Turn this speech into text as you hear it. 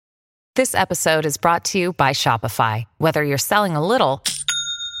This episode is brought to you by Shopify. Whether you're selling a little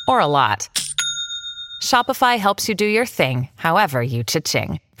or a lot, Shopify helps you do your thing, however you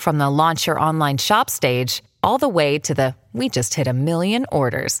cha-ching. From the launch your online shop stage, all the way to the we just hit 1 million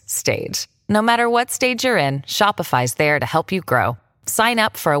orders stage. No matter what stage you're in, Shopify's there to help you grow. Sign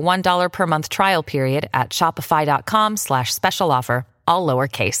up for a $1 per month trial period at shopify.com/special offer, all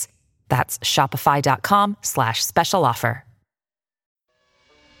lowercase. That's shopify.com/special offer.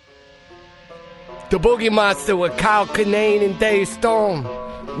 The Boogie Monster with Kyle Kinane and Dave Storm.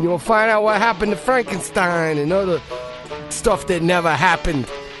 You'll find out what happened to Frankenstein and other stuff that never happened.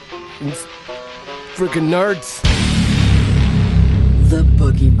 Freaking nerds. The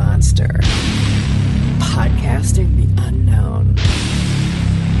Boogie Monster. Podcasting the unknown.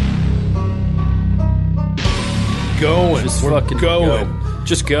 Going. Just We're fucking going. go.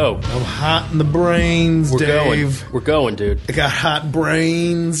 Just go. I'm hot in the brains, We're Dave. going. We're going, dude. I got hot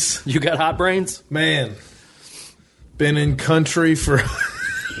brains. You got hot brains? Man. Been in country for a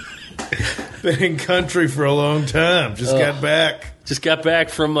long time. Just got back. Just got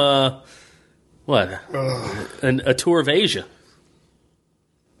back from what? A tour of Asia.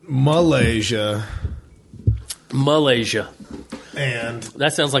 Malaysia. And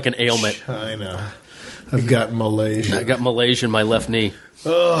That sounds like an ailment. China. I've got Malaysia. I got Malaysia in my left knee.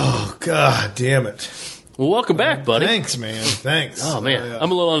 Oh, God damn it. Well, welcome back, buddy. Thanks, man. Thanks. Oh, man.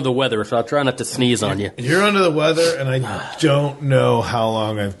 I'm a little under the weather, so I'll try not to sneeze on you. You're under the weather, and I don't know how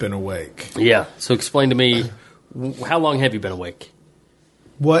long I've been awake. Yeah. So explain to me, how long have you been awake?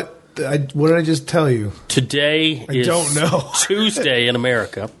 What did I just tell you? Today is don't know. Tuesday in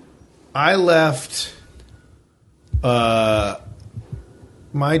America. I left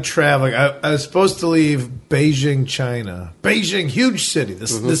my traveling. I was supposed to leave Beijing, China. Beijing, huge city.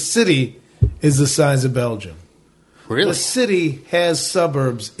 The city is the size of Belgium. Really? The city has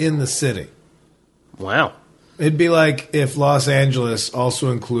suburbs in the city. Wow. It'd be like if Los Angeles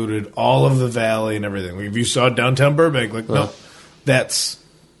also included all of the valley and everything. Like if you saw downtown Burbank, no, that's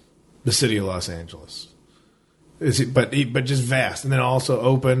the city of Los Angeles. But just vast, and then also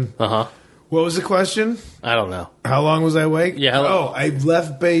open. Uh-huh. What was the question? I don't know. How long was I awake? Yeah. How long? I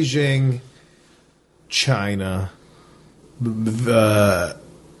left Beijing, China, it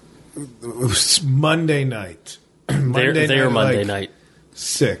was Monday night. Their Monday like night.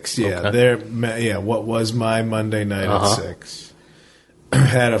 6, yeah. Okay. What was my Monday night at 6.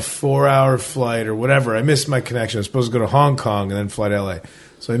 Had a 4-hour flight or whatever. I missed my connection. I was supposed to go to Hong Kong and then fly to L.A.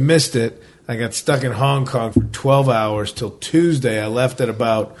 So I missed it. I got stuck in Hong Kong for 12 hours till Tuesday. I left at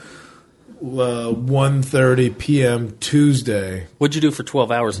about 1:30 p.m. Tuesday. What'd you do for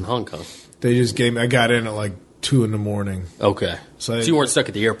 12 hours in Hong Kong? They just gave me. I got in at like 2 in the morning. Okay. So you weren't stuck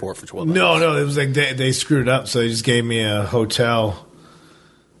at the airport for 12 hours? No. It was like they screwed it up. So they just gave me a hotel,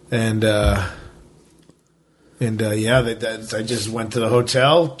 and I just went to the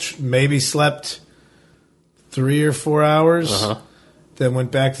hotel. Maybe slept 3 or 4 hours. Then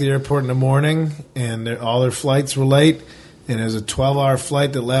went back to the airport in the morning, and all their flights were late. And it was a 12-hour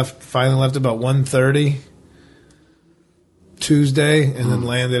flight that finally left about 1:30 Tuesday, and then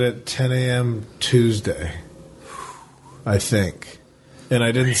landed at 10 a.m. Tuesday, I think. And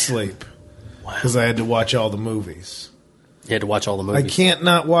I didn't sleep because I had to watch all the movies. You had to watch all the movies? I can't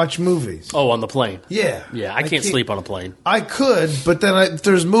not watch movies. Oh, on the plane? Yeah. Yeah, I can't sleep on a plane. I could, but then if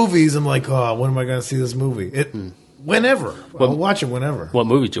there's movies, I'm like, oh, when am I going to see this movie? Whenever. I'll watch it whenever. What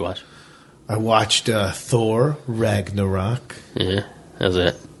movie did you watch? I watched Thor Ragnarok. Yeah, that's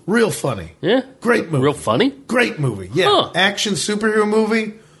it. Real funny. Yeah? Great movie. Real funny? Great movie. Yeah. Huh. Action superhero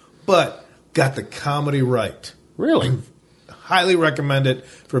movie, but got the comedy right. Really? Highly recommend it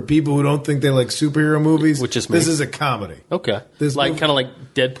for people who don't think they like superhero movies. Which is me. This is a comedy. Okay. This kind of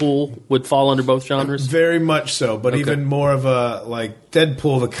like Deadpool would fall under both genres? Very much so, but even more of a, like,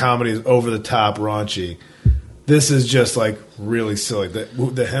 Deadpool, the comedy is over the top, raunchy. This is just like really silly.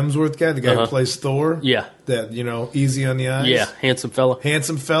 The Hemsworth guy, the guy who plays Thor. Yeah. That, easy on the eyes. Yeah, handsome fella.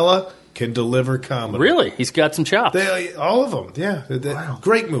 Handsome fella can deliver comedy. Really? He's got some chops. All of them, yeah. Wow.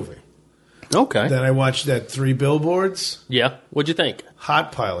 Great movie. Okay. Then I watched that 3 Billboards. Yeah. What'd you think?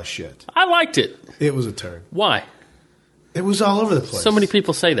 Hot pile of shit. I liked it. It was a turd. Why? It was all over the place. So many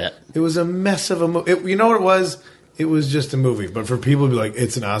people say that. It was a mess of a movie. You know what it was? It was just a movie. But for people to be like,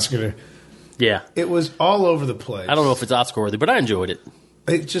 it's an Oscar. Yeah. It was all over the place. I don't know if it's Oscar worthy, but I enjoyed it.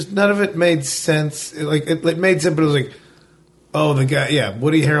 It just, none of it made sense. It made sense, but it was like, oh, the guy,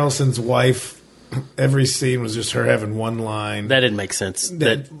 Woody Harrelson's wife. Every scene was just her having one line. That didn't make sense.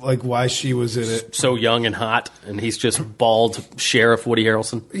 Like why she was in it. So young and hot, and he's just bald Sheriff Woody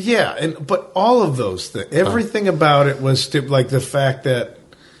Harrelson. Yeah, but all of those things, everything about it was like the fact that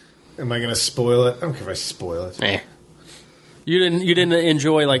Am I going to spoil it? I don't care if I spoil it. You didn't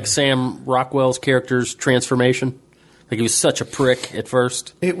enjoy like Sam Rockwell's character's transformation? Like he was such a prick at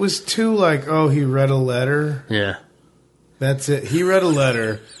first. It was too like, oh, he read a letter. Yeah. That's it. He read a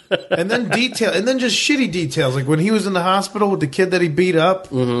letter. And then just shitty details. Like when he was in the hospital with the kid that he beat up.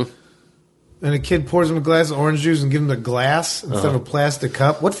 Mm-hmm. And a kid pours him a glass of orange juice and gives him the glass instead of a plastic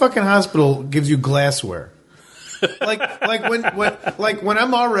cup. What fucking hospital gives you glassware? like when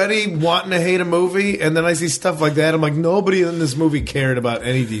I'm already wanting to hate a movie and then I see stuff like that, I'm like, nobody in this movie cared about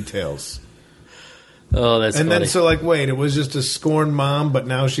any details. Oh, that's and funny. then so like, wait, it was just a scorned mom, but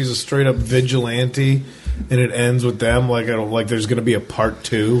now she's a straight up vigilante, and it ends with them like there's going to be a part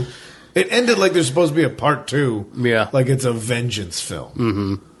 2. It ended like there's supposed to be a part 2. Yeah, like it's a vengeance film.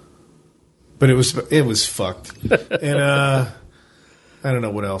 Mm-hmm. But it was fucked. And I don't know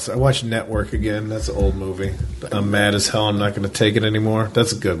what else. I watched Network again. That's an old movie. I'm mad as hell. I'm not going to take it anymore.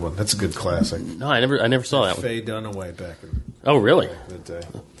 That's a good one. That's a good classic. No, I never saw that one. Faye Dunaway back in. Oh, really? The day.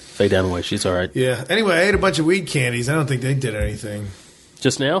 Faye Dunaway. She's all right. Yeah. Anyway, I ate a bunch of weed candies. I don't think they did anything.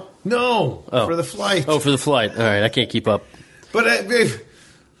 Just now? No. For the flight. Oh, for the flight. All right. I can't keep up. But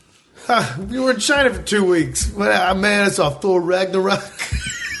we were in China for 2 weeks. But man, I saw Thor Ragnarok.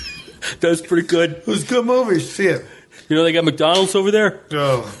 That was pretty good. It was a good movie. See it. You know they got McDonald's over there?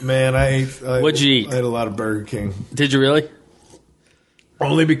 Oh, man, What'd you eat? I ate a lot of Burger King. Did you really?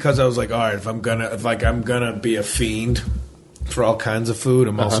 Only because I was like, all right, if I'm gonna be a fiend for all kinds of food,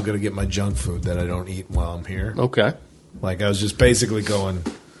 I'm also gonna get my junk food that I don't eat while I'm here. Okay. Like I was just basically going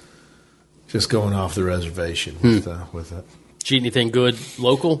off the reservation with it. Did you eat anything good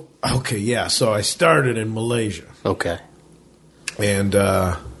local? Okay, yeah. So I started in Malaysia. Okay. And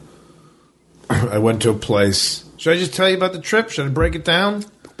I went to a place. Should I just tell you about the trip? Should I break it down?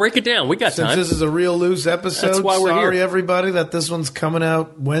 Break it down. We got Since time. this is a real loose episode, That's why we're sorry here. everybody that this one's coming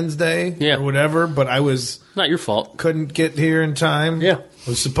out Wednesday or whatever, but I Not your fault. couldn't get here in time. Yeah. I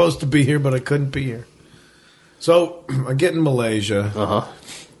was supposed to be here, but I couldn't be here. So I get in Malaysia.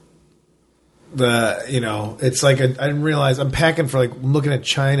 It's like I didn't realize I'm packing for I'm looking at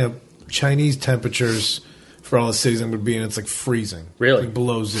Chinese temperatures for all the cities I'm going to be in. It's like freezing. Really? It's like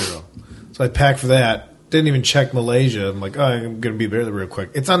below zero. So I packed for that. Didn't even check Malaysia. I'm like, oh, I'm going to be there real quick.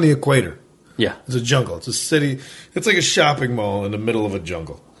 It's on the equator. Yeah. It's a jungle. It's a city. It's like a shopping mall in the middle of a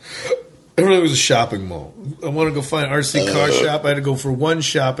jungle. It really was a shopping mall. I want to go find an RC car shop. I had to go for one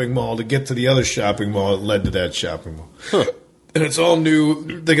shopping mall to get to the other shopping mall that led to that shopping mall. Huh. And it's all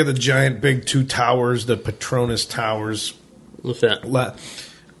new. They got the giant big 2 towers, the Petronas Towers. What's that?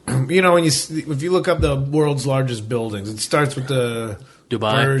 You know, if you look up the world's largest buildings, it starts with the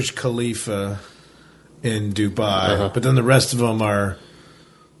Dubai? Burj Khalifa in Dubai, but then the rest of them are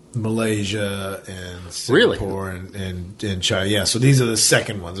Malaysia and Singapore and China. Yeah, so these are the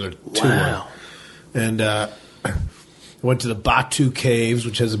second ones. There are 2. Wow. And I went to the Batu Caves,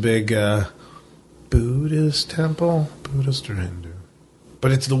 which has a big Buddhist temple, Buddhist or Hindu.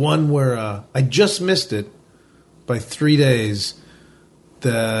 But it's the one where I just missed it by 3 days.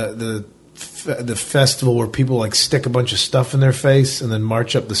 The festival where people stick a bunch of stuff in their face and then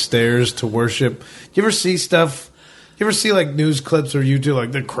march up the stairs to worship. You ever see stuff? You ever see news clips or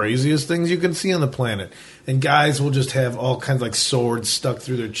YouTube the craziest things you can see on the planet? And guys will just have all kinds of swords stuck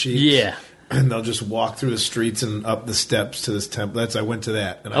through their cheeks. Yeah. And they'll just walk through the streets and up the steps to this temple. I went to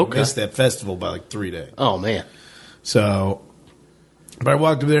that, and I missed that festival by 3 days. Oh, man. So, but I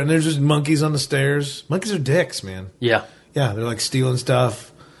walked up there, and there's just monkeys on the stairs. Monkeys are dicks, man. Yeah. Yeah, they're stealing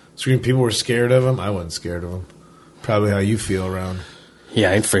stuff. Screaming. People were scared of them. I wasn't scared of them. Probably how you feel around. Yeah,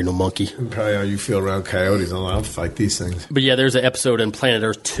 I ain't afraid of no monkey. Probably how you feel around coyotes. I'll fight these things. But yeah, there's an episode in Planet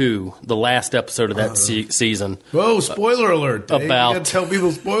Earth 2, the last episode of that season. Whoa, spoiler alert. Dave. About You got to tell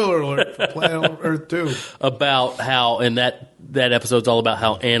people spoiler alert for Planet Earth 2. About how, and that episode's all about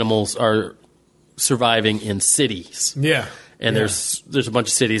how animals are surviving in cities. Yeah. And there's a bunch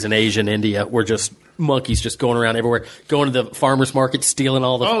of cities in Asia and India where just monkeys just going around everywhere, going to the farmer's market, stealing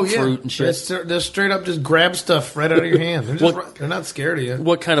all the fruit and shit. They're straight up just grab stuff right out of your hand. They're not scared of you.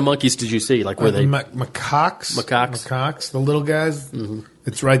 What kind of monkeys did you see? Were they macaques? Macaques, the little guys. Mm-hmm.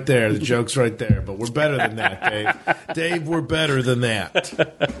 It's right there. The joke's right there. But we're better than that, Dave. Dave, we're better than that.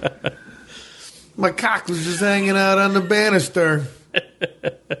 Macaque was just hanging out on the banister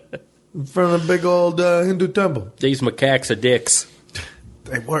in front of a big old Hindu temple. These macaques are dicks.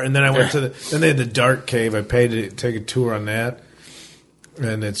 They were, and then I went then they had the dark cave. I paid to take a tour on that,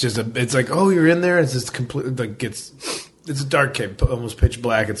 and it's just it's oh, you're in there. It's just completely it's a dark cave, almost pitch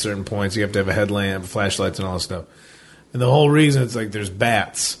black at certain points. You have to have a headlamp, flashlights, and all this stuff. And the whole reason it's there's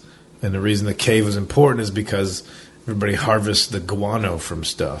bats, and the reason the cave was important is because everybody harvests the guano from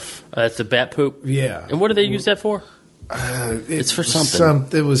stuff. That's the bat poop? Yeah. And what do they use that for? It's for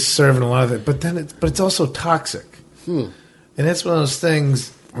something. It was serving a lot of it, but it's also toxic. And that's one of those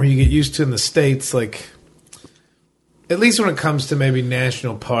things where you get used to in the States, like, at least when it comes to maybe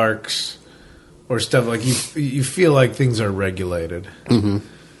national parks or stuff, like you feel like things are regulated. Mm-hmm.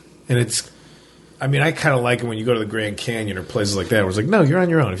 And it's, I mean, I kind of like it when you go to the Grand Canyon or places like that where it's like, no, you're on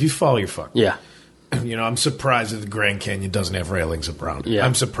your own. If you fall, you're fucked. Yeah. You know, I'm surprised that the Grand Canyon doesn't have railings around. Yeah.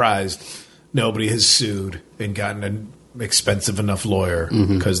 I'm surprised nobody has sued and gotten an expensive enough lawyer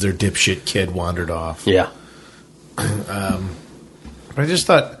because their dipshit kid wandered off. Yeah. But I just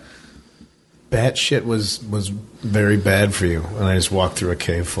thought bat shit was very bad for you, and I just walked through a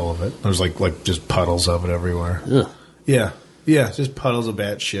cave full of it. There was like just puddles of it everywhere. Ugh. Yeah, just puddles of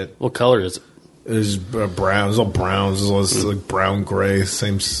bat shit. What color is it? It was brown. It was all brown. It was like brown gray.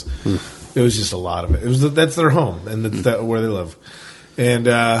 Same. It was just a lot of it. That's their home, and that's where they live. And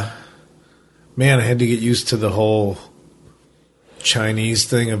man, I had to get used to the whole Chinese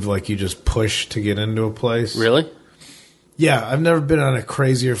thing of like you just push to get into a place. Really? Yeah, I've never been on a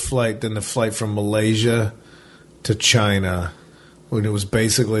crazier flight than the flight from Malaysia to China, when it was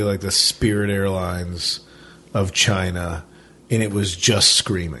basically like the Spirit Airlines of China, and it was just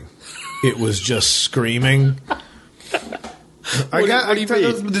screaming. It was just screaming.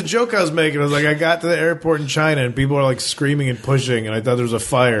 The joke I was making, I was like, I got to the airport in China, and people are like screaming and pushing, and I thought there was a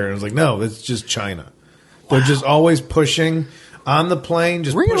fire, and I was like, no, it's just China. Wow. They're just always pushing on the plane,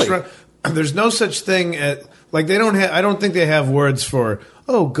 just really? push around. There's no such thing at... Like, they don't have, I don't think they have words for,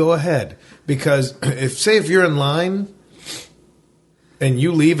 oh, go ahead. Because if you're in line and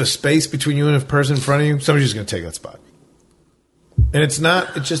you leave a space between you and a person in front of you, somebody's just going to take that spot. And it's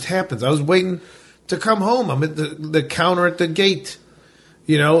not, it just happens. I was waiting to come home. I'm at the counter at the gate.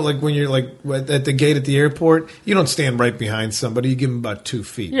 You know, like when you're like at the gate at the airport, you don't stand right behind somebody. You give them about 2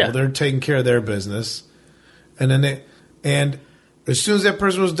 feet. Yeah. Well, they're taking care of their business. And then and as soon as that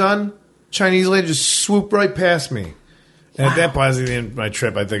person was done, Chinese lady just swooped right past me. And at that point, at the end of my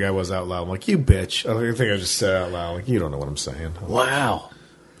trip, I think I was out loud. I'm like, you bitch. I think I just said out loud, like, you don't know what I'm saying. Wow.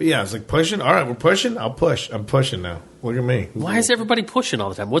 But yeah, it's like pushing. All right, we're pushing. I'll push. I'm pushing now. Look at me. Why is everybody pushing all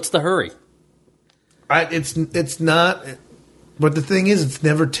the time? What's the hurry? It's not. But the thing is, it's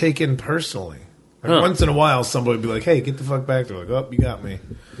never taken personally. Like once in a while, somebody would be like, hey, get the fuck back. They're like, oh, you got me.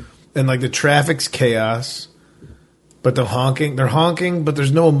 And like the traffic's chaos. But they're honking, but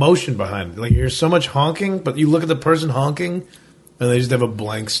there's no emotion behind it. Like, you're so much honking, but you look at the person honking, and they just have a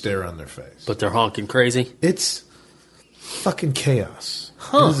blank stare on their face. But they're honking crazy? It's fucking chaos.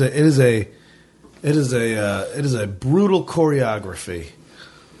 Huh. It is a brutal choreography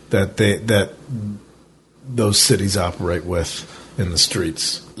that those cities operate with in the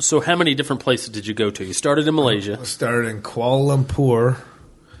streets. So how many different places did you go to? You started in Malaysia. I started in Kuala Lumpur.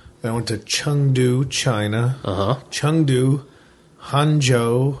 I went to Chengdu, China. Chengdu,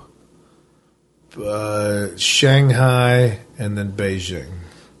 Hangzhou, Shanghai, and then Beijing.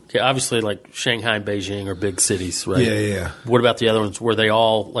 Okay, obviously, like Shanghai and Beijing are big cities, right? Yeah. What about the other ones? Were they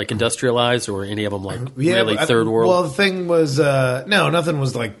all like industrialized, or were any of them like really third world? Well, the thing was, no, nothing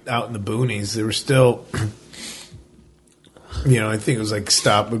was like out in the boonies. They were still, I think it was like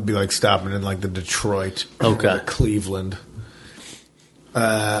would be like stopping in like the Detroit, or Cleveland.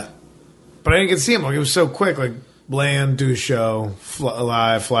 But I didn't get to see him. Like, it was so quick. Like, land, do a show,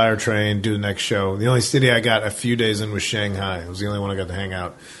 fly our train, do the next show. The only city I got a few days in was Shanghai. It was the only one I got to hang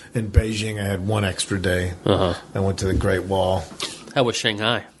out. In Beijing, I had one extra day. I went to the Great Wall. How was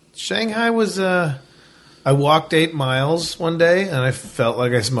Shanghai? Shanghai was, I walked 8 miles one day, and I felt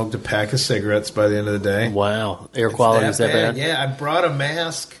like I smoked a pack of cigarettes by the end of the day. Wow. Air quality is that bad? Yeah, I brought a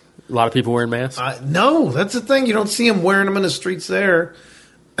mask. A lot of people wearing masks? No, that's the thing. You don't see them wearing them in the streets there.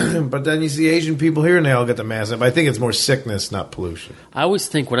 But then you see Asian people here, and they all get the mask. But I think it's more sickness, not pollution. I always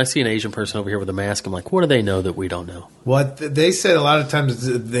think when I see an Asian person over here with a mask, I'm like, what do they know that we don't know? Well, they said a lot of times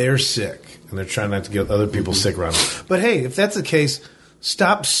they're sick, and they're trying not to get other people sick around them. But hey, if that's the case,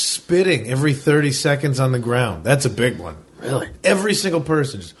 stop spitting every 30 seconds on the ground. That's a big one. Really? Every single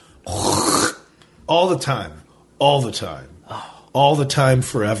person. Just all the time. All the time. All the time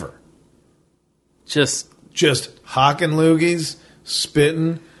forever. Just hocking loogies,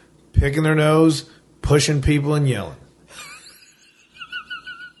 spitting, picking their nose, pushing people, and yelling.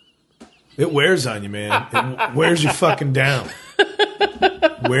 It wears on you, man. It wears you fucking down.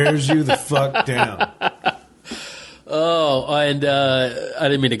 Wears you the fuck down. Oh, and I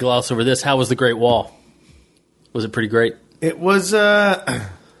didn't mean to gloss over this. How was the Great Wall? Was it pretty great? It was,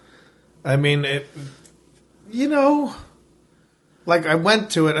 like I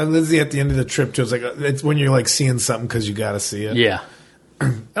went to it, and Lizzie at the end of the trip too. It's like it's when you're like seeing something because you got to see it. Yeah.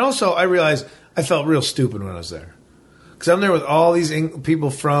 And also, I realized I felt real stupid when I was there because I'm there with all these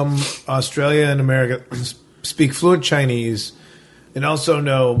people from Australia and America, speak fluent Chinese, and also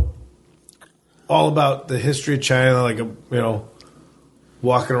know all about the history of China. Like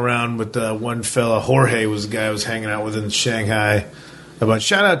walking around with one fella, Jorge was the guy I was hanging out with in Shanghai.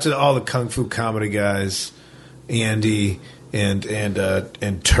 Shout out to all the kung fu comedy guys, Andy and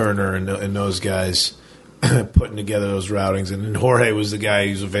Turner and those guys putting together those routings. And then Jorge was the guy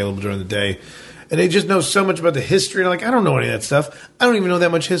who's available during the day. And they just know so much about the history. And I'm like, I don't know any of that stuff. I don't even know that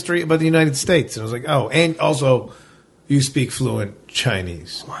much history about the United States. And I was like, oh, and also you speak fluent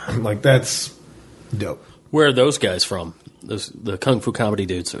Chinese. I'm like, that's dope. Where are those guys from? The kung fu comedy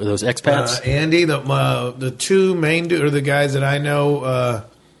dudes? Are those expats? Andy, the two main dudes are the guys that I know.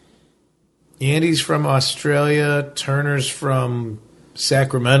 Andy's from Australia. Turner's from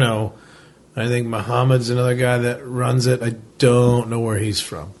Sacramento. I think Muhammad's another guy that runs it. I don't know where he's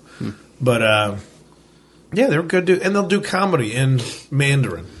from. But, yeah, they're good dudes. And they'll do comedy in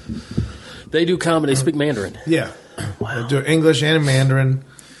Mandarin. They do comedy, speak Mandarin. Yeah. Wow. They'll do English and Mandarin.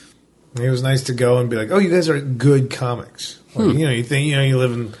 It was nice to go and be like, oh, you guys are good comics. Like, you think, you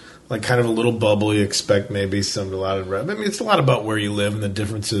live in like kind of a little bubble. You expect maybe it's a lot about where you live and the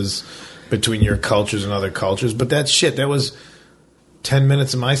differences between your cultures and other cultures. But that was 10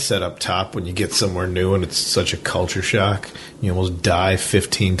 minutes of my set up top when you get somewhere new and it's such a culture shock. You almost die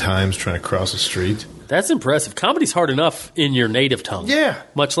 15 times trying to cross a street. That's impressive. Comedy's hard enough in your native tongue. Yeah.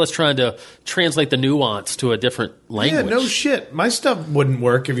 Much less trying to translate the nuance to a different language. Yeah, no shit. My stuff wouldn't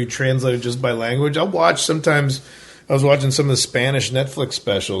work if you translate it just by language. I was watching some of the Spanish Netflix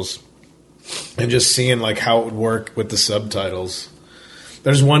specials and just seeing like how it would work with the subtitles.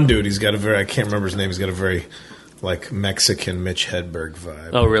 There's one dude, I can't remember his name, he's got a very like Mexican Mitch Hedberg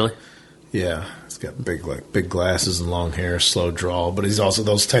vibe. Oh, really? Yeah. He's got big glasses and long hair, slow drawl, but he's also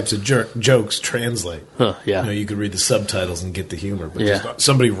those types of jokes translate. Huh, yeah. You could read the subtitles and get the humor, but just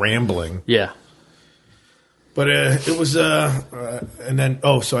somebody rambling. Yeah. But it was, and then,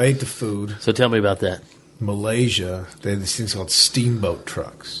 so I ate the food. So tell me about that. Malaysia, they have these things called steamboat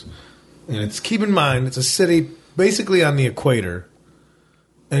trucks. And keep in mind, it's a city basically on the equator,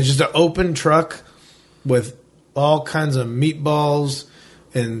 and it's just an open truck with all kinds of meatballs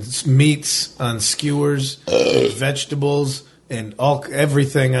and meats on skewers, vegetables, and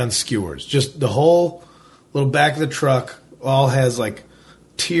everything on skewers. Just the whole little back of the truck all has like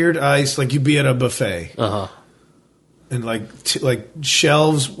tiered ice, like you'd be at a buffet. Uh-huh. And like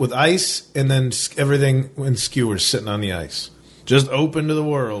shelves with ice, and then everything in skewers sitting on the ice, just open to the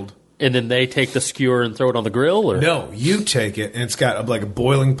world. And then they take the skewer and throw it on the grill, or no? You take it, and it's got like a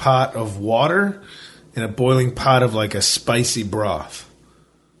boiling pot of water and a boiling pot of like a spicy broth,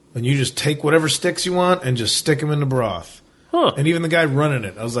 and you just take whatever sticks you want and just stick them in the broth. Huh. And even the guy running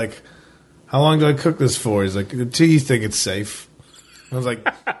it, I was like, "How long do I cook this for?" He's like, "Until you think it's safe." I was like.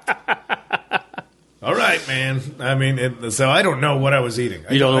 All right, man. I mean, so I don't know what I was eating.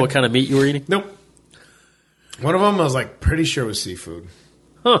 You don't know what kind of meat you were eating? Nope. One of them I was like pretty sure was seafood.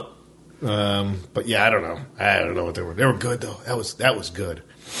 Huh. But yeah, I don't know. I don't know what they were. They were good though. That was good.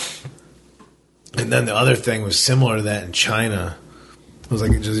 And then the other thing was similar to that in China. It was like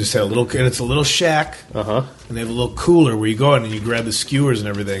it just had and it's a little shack. Uh-huh. And they have a little cooler where you go in and you grab the skewers and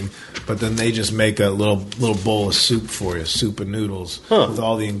everything. But then they just make a little bowl of soup for you, soup and noodles with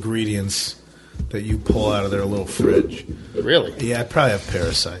all the ingredients that you pull out of their little fridge. Really? Yeah, I probably have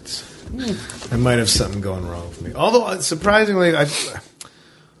parasites. I might have something going wrong with me. Although, surprisingly,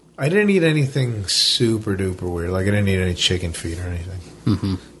 I didn't eat anything super duper weird. Like, I didn't eat any chicken feet or anything.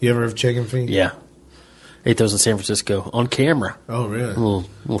 Mm-hmm. You ever have chicken feet? Yeah. Ate those in San Francisco on camera. Oh, really? Little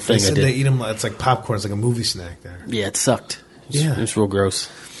thing they said I did. They eat them, it's like popcorn. It's like a movie snack there. Yeah, it sucked. It was real gross.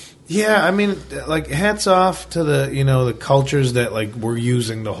 Yeah, I mean, like, hats off to the cultures that, like, were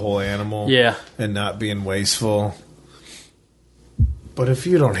using the whole animal and not being wasteful. But if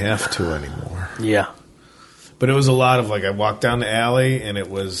you don't have to anymore. Yeah. But it was a lot of, like, I walked down the alley, and it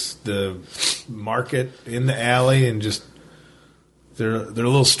was the market in the alley, and just, their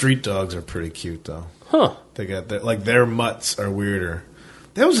little street dogs are pretty cute, though. Huh. They got, their mutts are weirder.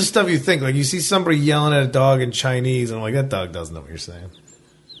 That was the stuff you think. Like, you see somebody yelling at a dog in Chinese, and I'm like, that dog doesn't know what you're saying.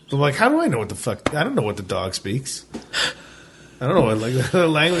 I'm like, how do I know what the fuck? I don't know what the dog speaks. I don't know what the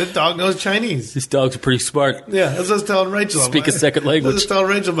language. The dog knows Chinese. These dogs are pretty smart. Yeah, that's what I was telling Rachel. Speak a second language. I was telling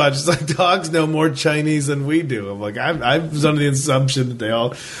Rachel about it. She's like, dogs know more Chinese than we do. I'm like, I was under the assumption that they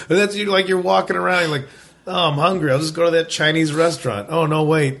all. And that's you're walking around, you're like, Oh, I'm hungry. I'll just go to that Chinese restaurant. Oh, no,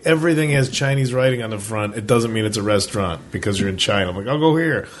 wait. Everything has Chinese writing on the front. It doesn't mean it's a restaurant because you're in China. I'm like, I'll go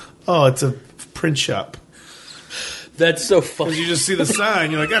here. Oh, it's a print shop. That's so funny. Because you just see the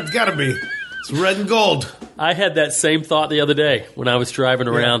sign. You're like, that's got to be. It's red and gold. I had that same thought the other day when I was driving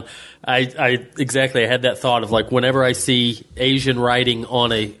around. I had that thought of like whenever I see Asian writing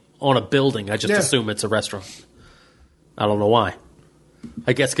on a building, I just assume it's a restaurant. I don't know why.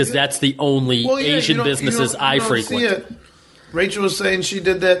 I guess because that's the only Asian businesses I frequent. Rachel was saying she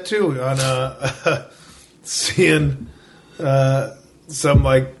did that too on seeing some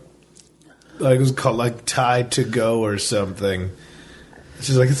like it was called like Thai to go or something.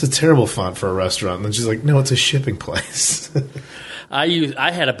 She's like, it's a terrible font for a restaurant. And then she's like, no, it's a shipping place.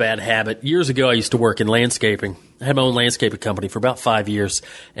 I had a bad habit. Years ago, I used to work in landscaping. I had my own landscaping company for about 5 years,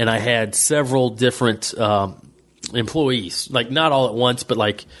 and I had several different employees. Like, not all at once, but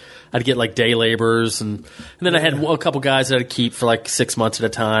like I'd get like day laborers, and then I had a couple guys that I'd keep for like 6 months at a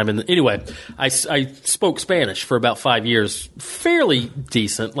time. And anyway, I spoke Spanish for about 5 years, fairly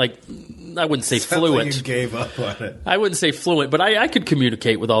decent. Like, I wouldn't say fluent. Like you gave up on it. I wouldn't say fluent, but I could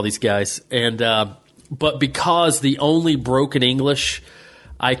communicate with all these guys. And but because the only broken English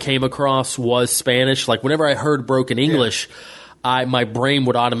I came across was Spanish, like whenever I heard broken English, my brain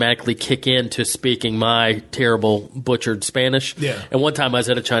would automatically kick into speaking my terrible butchered Spanish. Yeah. And one time I was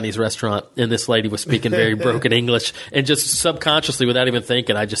at a Chinese restaurant, and this lady was speaking very broken English, and just subconsciously, without even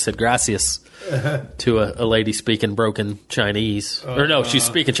thinking, I just said gracias to a lady speaking broken Chinese. Or no, she's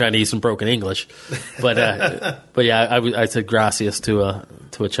speaking Chinese and broken English. But I said gracias to a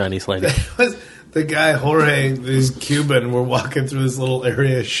Chinese lady. The guy Jorge, he's Cuban. We're walking through this little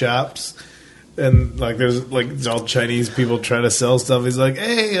area of shops. And, like, there's, like, all Chinese people trying to sell stuff. He's like,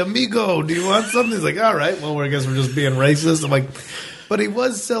 hey, amigo, do you want something? He's like, all right, well, I guess we're just being racist. I'm like, but he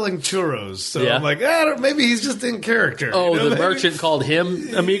was selling churros. So I'm like, maybe he's just in character. Oh, you know, the merchant called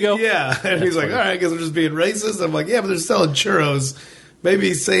him amigo? Yeah. And he's like, all right, I guess we're just being racist. I'm like, yeah, but they're selling churros. Maybe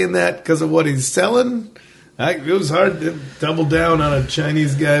he's saying that because of what he's selling. It was hard to double down on a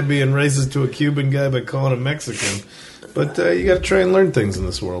Chinese guy being racist to a Cuban guy by calling him Mexican. But you got to try and learn things in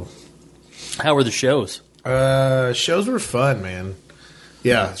this world. How were the shows? Shows were fun, man.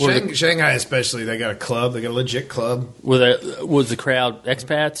 Yeah, Shanghai especially. They got a club. They got a legit club. Was the crowd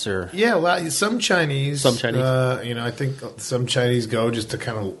expats or? Yeah, some Chinese. Some Chinese. I think some Chinese go just to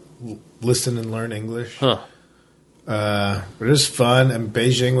kind of listen and learn English. Huh. But it was fun, and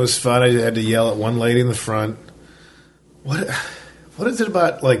Beijing was fun. I had to yell at one lady in the front. What is it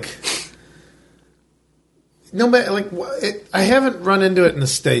about, like... No matter, like, I haven't run into it in the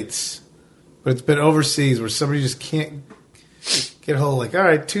States, but it's been overseas where somebody just can't get a hold of, like, all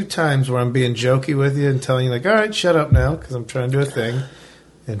right, 2 times where I'm being jokey with you and telling you, like, all right, shut up now because I'm trying to do a thing,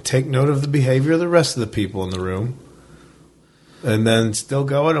 and take note of the behavior of the rest of the people in the room, and then still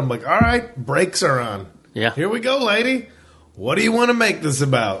going. I'm like, all right, brakes are on. Yeah. Here we go, lady. What do you want to make this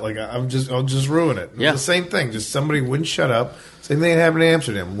about? Like, I'll just ruin it. Yeah. The same thing. Just somebody wouldn't shut up. Same thing happened in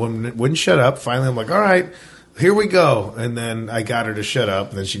Amsterdam. Wouldn't shut up. Finally, I'm like, all right, here we go. And then I got her to shut up,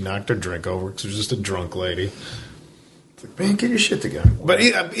 and then she knocked her drink over because she was just a drunk lady. It's like, man, get your shit together. But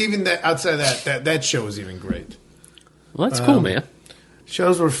even outside of that show was even great. Well, that's cool, man.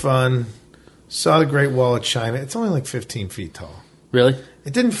 Shows were fun. Saw the Great Wall of China. It's only like 15 feet tall. Really?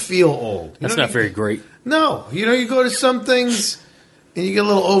 It didn't feel old. That's not very great. No. You go to some things and you get a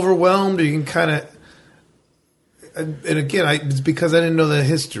little overwhelmed, or you can kind of... And again, it's because I didn't know the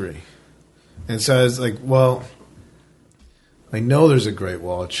history. And so I was like, well, I know there's a Great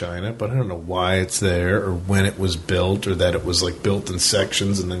Wall of China, but I don't know why it's there or when it was built, or that it was like built in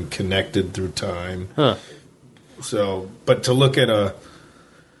sections and then connected through time. Huh. So, but to look at a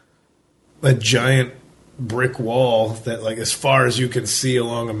giant brick wall that, like, as far as you can see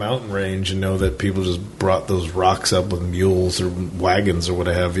along a mountain range, and know that people just brought those rocks up with mules or wagons or what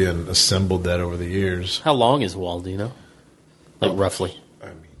have you and assembled that over the years. How long is the wall, do you know? Like, roughly? I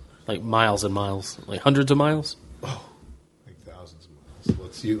mean... Like, miles and miles? Like, hundreds of miles? Oh, like thousands of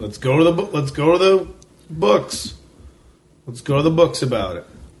miles. Let's go to the books. Let's go to the books about it.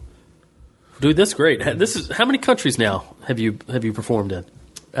 Dude, that's great. This is how many countries now have you performed in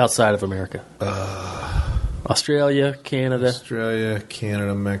outside of America? Australia, Canada,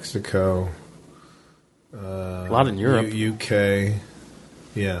 Mexico. A lot in Europe, UK.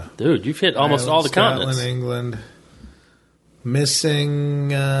 Yeah, dude, you've hit almost all the continents. Scotland, England.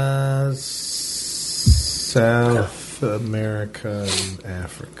 Missing South America and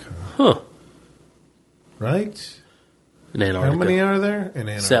Africa. Huh? Right? In Antarctica. How many are there in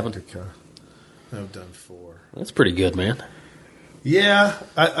Antarctica? 7. I've done 4. That's pretty good, man. Yeah,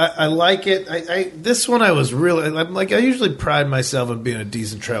 I like it. This one I was really I usually pride myself on being a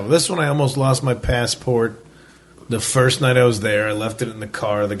decent traveler. This one I almost lost my passport the first night I was there. I left it in the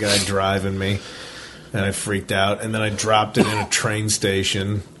car, the guy driving me, and I freaked out. And then I dropped it in a train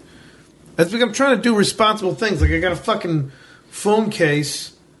station. That's because I'm trying to do responsible things. Like I got a fucking phone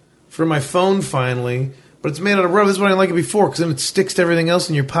case for my phone finally, but it's made out of rubber. This is why I didn't like it before, because then it sticks to everything else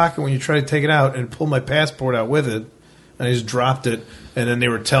in your pocket when you try to take it out, and pull my passport out with it. And I just dropped it, and then they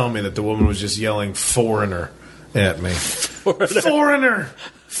were telling me that the woman was just yelling "foreigner" at me. Foreigner!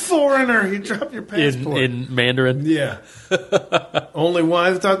 You dropped your passport in Mandarin. Yeah. Only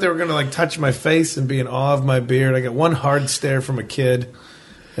one. I thought they were going to like touch my face and be in awe of my beard. I got one hard stare from a kid,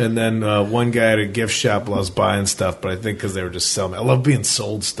 and then one guy at a gift shop while I was buying stuff. But I think because they were just selling. I love being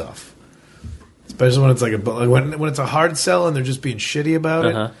sold stuff, especially when it's like when it's a hard sell and they're just being shitty about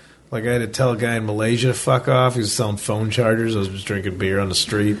it. Like, I had to tell a guy in Malaysia to fuck off. He was selling phone chargers. I was just drinking beer on the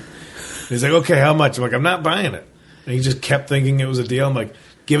street. He's like, okay, how much? I'm like, I'm not buying it. And he just kept thinking it was a deal. I'm like,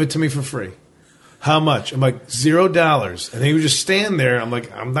 give it to me for free. How much? I'm like, $0. And he would just stand there. I'm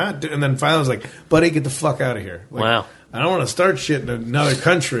like, I'm not. And then finally I was like, buddy, get the fuck out of here. Like, wow. I don't want to start shit in another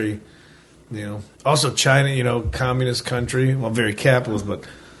country. You know, also China, you know, communist country. Well, very capitalist, but,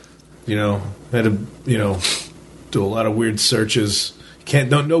 you know, had to, you know, do a lot of weird searches.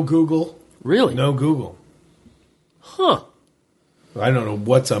 No Google. Really? No Google. Huh. I don't know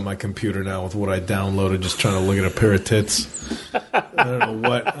what's on my computer now with what I downloaded, just trying to look at a pair of tits. I don't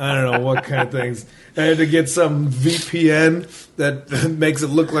know what kind of things. I had to get some VPN that makes it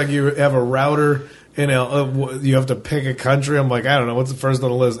look like you have a router in you have to pick a country. I'm like, I don't know, what's the first on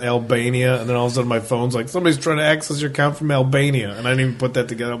the list? Albania. And then all of a sudden my phone's like, somebody's trying to access your account from Albania. And I didn't even put that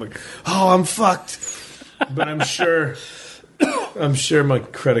together. I'm like, oh, I'm fucked. But I'm sure my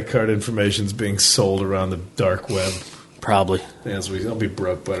credit card information's being sold around the dark web. Probably. I'll be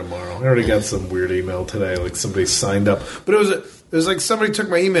broke by tomorrow. I already got some weird email today, like somebody signed up. But it was like somebody took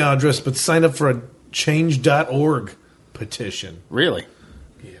my email address but signed up for a change.org petition. Really?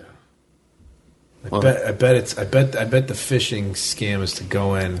 Yeah. I bet the phishing scam is to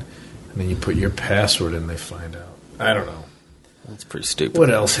go in and then you put your password in, they find out. I don't know. That's pretty stupid.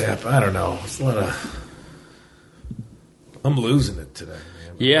 What else happened? I don't know. It's a lot of. I'm losing it today,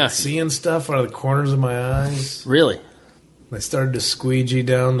 man. Yeah. Seeing stuff out of the corners of my eyes. Really? I started to squeegee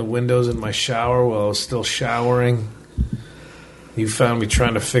down the windows in my shower while I was still showering. You found me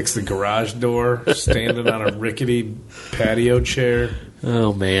trying to fix the garage door, standing on a rickety patio chair.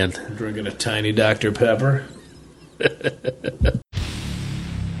 Oh, man. Drinking a tiny Dr. Pepper.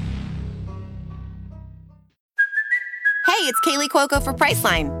 Hey, it's Kaylee Cuoco for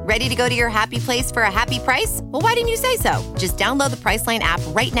Priceline. Ready to go to your happy place for a happy price? Well, why didn't you say so? Just download the Priceline app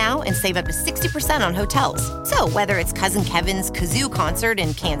right now and save up to 60% on hotels. So whether it's Cousin Kevin's Kazoo Concert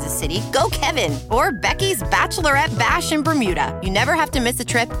in Kansas City, go Kevin, or Becky's Bachelorette Bash in Bermuda, you never have to miss a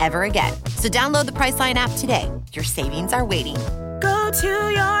trip ever again. So download the Priceline app today. Your savings are waiting. Go to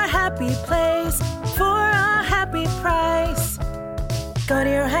your happy place for a happy price. Go to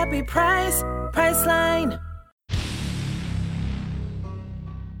your happy price, Priceline.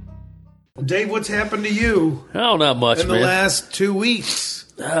 Dave, what's happened to you? Oh, not much, in man. the last 2 weeks.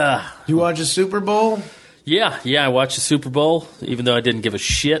 You watch a Super Bowl? Yeah, I watched the Super Bowl, even though I didn't give a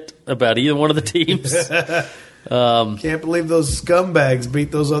shit about either one of the teams. Can't believe those scumbags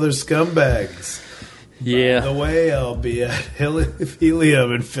beat those other scumbags. Yeah. By the way, I'll be at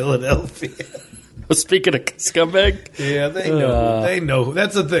Helium in Philadelphia. Speaking of scumbag? Yeah, they know. They know.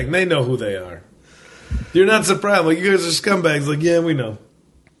 That's the thing. They know who they are. You're not surprised. Like, you guys are scumbags. Like, yeah, we know.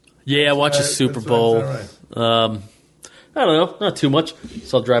 Yeah, I watched the Super Bowl. Right. I don't know, not too much.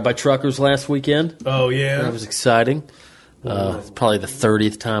 Saw Drive-By Truckers last weekend. Oh, yeah? That was exciting. It's probably the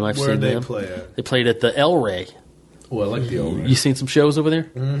 30th time I've seen them. Where did they play at? They played at the El Rey. Oh, I like the El Rey. You seen some shows over there?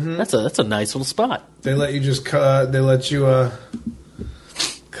 Mm-hmm. That's a nice little spot. They let you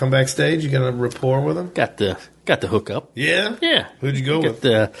come backstage? You got a rapport with them? Got the hookup. Yeah? Yeah. Who'd you go with?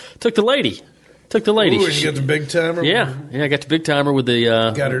 Took the lady. Ooh, and you got the big timer? Yeah, I got the big timer with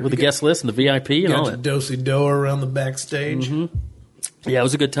the guest list and the VIP and all that. Got your do-si-do around the backstage? Mm-hmm. Yeah, it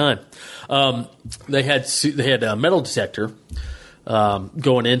was a good time. They had a metal detector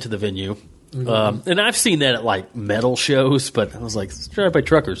going into the venue. Mm-hmm. And I've seen that at like metal shows, but I was like, it's Drive-By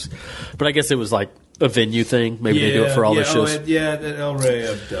Truckers. But I guess it was like a venue thing. Maybe they do it for all their shows. El Rey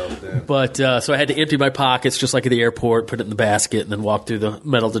up dope. But so I had to empty my pockets just like at the airport, put it in the basket, and then walk through the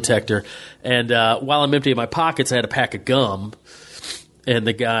metal detector. And while I'm emptying my pockets, I had a pack of gum. And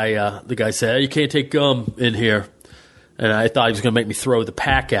the guy said, "You can't take gum in here." And I thought he was going to make me throw the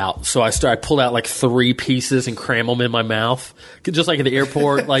pack out. So I pulled out like 3 pieces and cram them in my mouth. Just like at the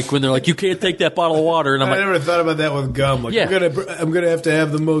airport, like when they're like, you can't take that bottle of water. And I'm I like, never thought about that with gum. Like, Yeah. I'm gonna have to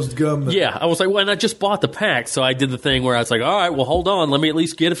have the most gum. yeah. I was like, well, and I just bought the pack. So I did the thing where I was like, all right, well, hold on. Let me at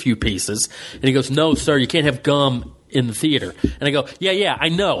least get a few pieces. And he goes, no, sir, you can't have gum in the theater. And I go, yeah, I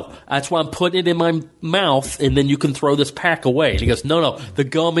know. That's why I'm putting it in my mouth, and then you can throw this pack away. And he goes, no, the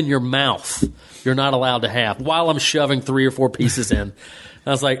gum in your mouth you're not allowed to have, while I'm shoving 3 or 4 pieces in. I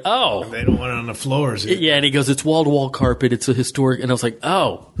was like, oh. They don't want it on the floors. Yeah, and he goes, it's wall-to-wall carpet. It's a historic. And I was like,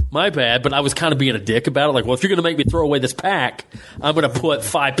 oh, my bad. But I was kind of being a dick about it. Like, well, if you're going to make me throw away this pack, I'm going to put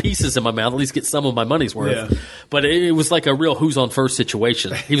 5 pieces in my mouth, at least get some of my money's worth. Yeah. But it was like a real who's on first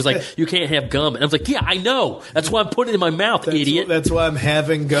situation. He was like, you can't have gum. And I was like, yeah, I know. That's why I'm putting it in my mouth, idiot. That's why I'm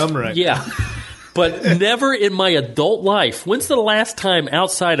having gum right now. Yeah. But never in my adult life. When's the last time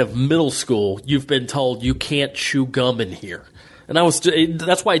outside of middle school you've been told you can't chew gum in here? And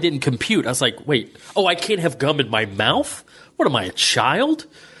that's why I didn't compute. I was like, wait, I can't have gum in my mouth? What am I, a child?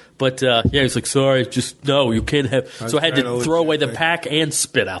 But yeah, he's like, sorry, just no, you can't have. So I had to throw away the pack and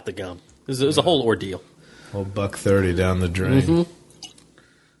spit out the gum. It was a whole ordeal. Old $1.30 down the drain. Mm-hmm.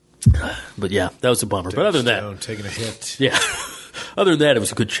 But yeah, that was a bummer. But other than that, taking a hit. Yeah. Other than that, it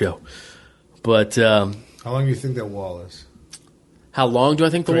was a good show. But how long do you think that wall is? How long do I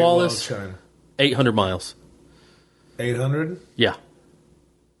think the Great wall Wall is? of China. 800 miles. 800? Yeah.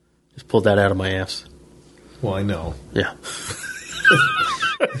 Just pulled that out of my ass. Well, I know. Yeah.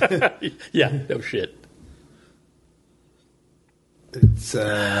 Yeah, no shit. It's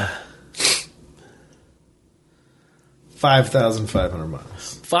 5,500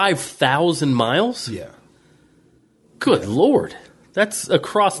 miles. 5,000 miles? Yeah. Good Lord. That's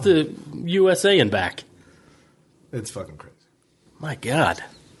across the USA and back. It's fucking crazy. My God.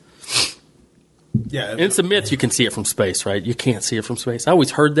 Yeah. And it's a myth you can see it from space, right? You can't see it from space. I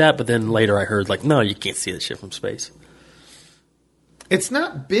always heard that, but then later I heard, like, no, you can't see that shit from space. It's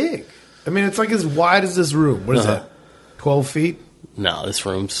not big. I mean, it's like as wide as this room. What is that? 12 feet? No, this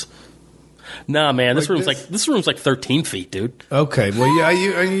room's... Nah, man, this room's like 13 feet, dude. Okay, well, yeah,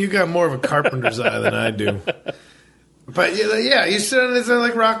 you got more of a carpenter's eye than I do. But yeah, you sit on this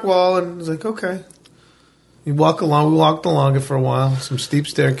like rock wall, and it's like, okay. You walk along. We walked along it for a while. Some steep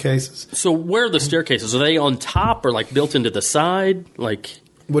staircases. So where are the staircases? Are they on top or like built into the side? Like,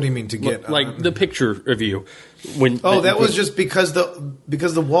 what do you mean to get like the picture of you? That was just because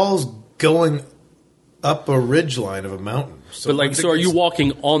the wall's going up a ridge line of a mountain. So are you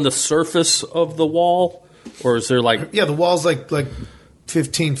walking on the surface of the wall, or is there like? Yeah, the wall's like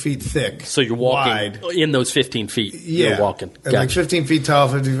 15 feet thick. So you're walking wide. In those 15 feet. Yeah, you're walking. Gotcha. Like 15 feet tall,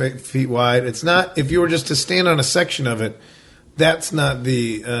 50 feet wide. It's not. If you were just to stand on a section of it, that's not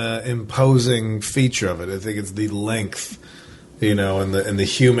the imposing feature of it. I think it's the length, and the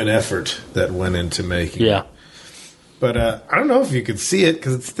human effort that went into making. Yeah. It. But I don't know if you could see it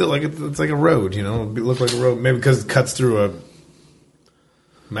because it's still like it's like a road. It look like a road. Maybe because it cuts through a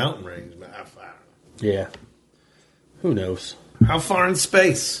mountain range. Yeah. Who knows? How far in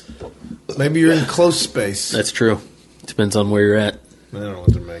space? Maybe you're in close space. That's true. Depends on where you're at. I don't know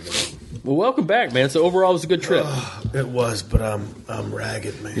what they're making. Well, welcome back, man. So overall, it was a good trip. It was, but I'm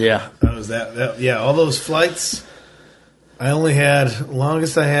ragged, man. Yeah. I was yeah, all those flights.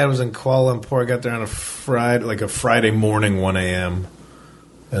 Longest I had was in Kuala Lumpur. I got there on a Friday morning, 1 a.m.,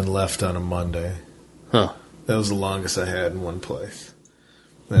 and left on a Monday. Huh. That was the longest I had in one place.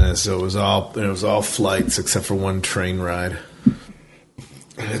 And so it was all flights except for one train ride.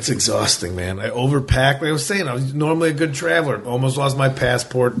 And it's exhausting, man. I overpacked. Like I was saying, I was normally a good traveler. Almost lost my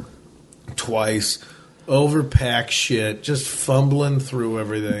passport twice. Overpack shit. Just fumbling through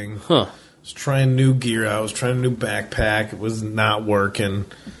everything. Huh. I was trying new gear out. I was trying a new backpack. It was not working.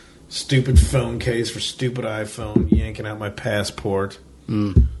 Stupid phone case for stupid iPhone. Yanking out my passport.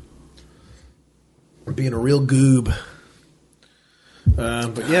 Being a real goob.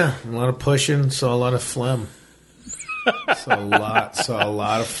 But yeah, a lot of pushing. Saw a lot of phlegm. Saw a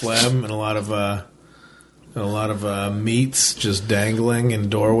lot of phlegm and a lot of meats just dangling in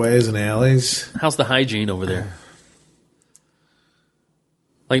doorways and alleys. How's the hygiene over there?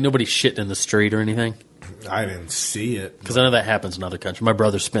 Like nobody's shitting in the street or anything? I didn't see it. Because I know that happens in other countries. My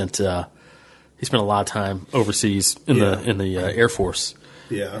brother spent a lot of time overseas in the Air Force.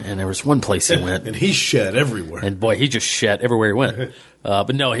 Yeah. And there was one place he went. And he shed everywhere. And boy, he just shed everywhere he went.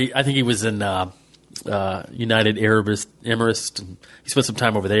 But no, I think he was in United Arab Emirates. And he spent some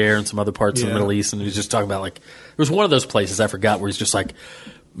time over there and some other parts of the Middle East. And he was just talking about, like, there was one of those places, I forgot, where he's just like,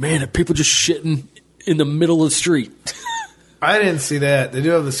 man, are people just shitting in the middle of the street? I didn't see that. They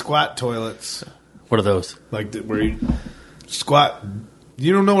do have the squat toilets. What are those? Like where squat.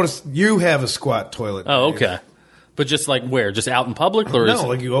 You don't know what you have a squat toilet. Oh, Dave. okay. But just like where? Just out in public? Or No,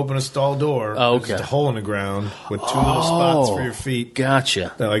 like you open a stall door. Oh, There's okay. just a hole in the ground with 2 little spots for your feet.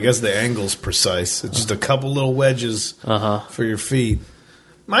 Gotcha. Now, I guess the angle's precise. It's just a couple little wedges for your feet.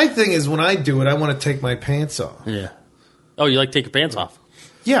 My thing is when I do it, I want to take my pants off. Yeah. Oh, you like take your pants off?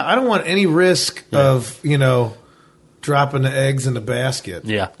 Yeah, I don't want any risk of, dropping the eggs in the basket.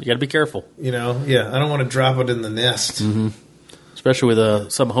 Yeah, you got to be careful. I don't want to drop it in the nest. Mm-hmm. Especially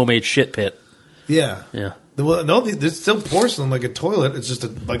with some homemade shit pit. Yeah. Yeah. Well, no, there's still porcelain like a toilet. It's just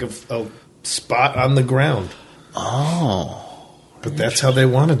a spot on the ground. Oh. But that's how they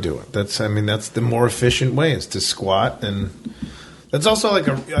want to do it. That's the more efficient way is to squat. And that's also like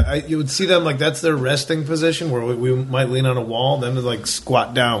you would see them like that's their resting position where we might lean on a wall. Then they like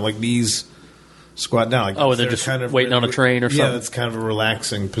squat down like these. Squat down. Like and they're just kind of waiting on a train or something? Yeah, it's kind of a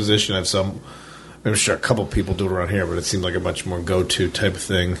relaxing position. I'm sure a couple people do it around here, but it seemed like a much more go-to type of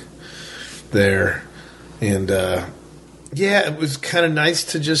thing there. And, it was kind of nice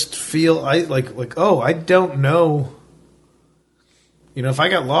to just feel, I don't know. If I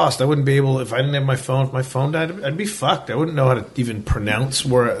got lost, I wouldn't be able, if I didn't have my phone, if my phone died, I'd be fucked. I wouldn't know how to even pronounce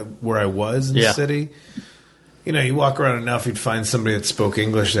where I was in the city. You walk around enough, you'd find somebody that spoke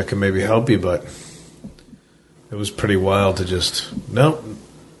English that could maybe help you, but it was pretty wild to just, not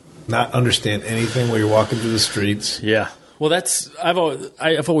understand anything while you're walking through the streets. Yeah. Well,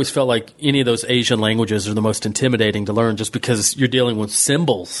 I've always felt like any of those Asian languages are the most intimidating to learn just because you're dealing with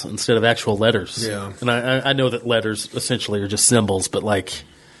symbols instead of actual letters. Yeah. And I know that letters essentially are just symbols, but like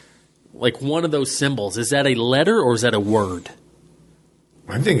one of those symbols, is that a letter or is that a word?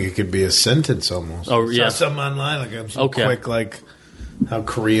 I think it could be a sentence almost. Oh, yeah. I saw something online, like I'm so Okay. quick, like how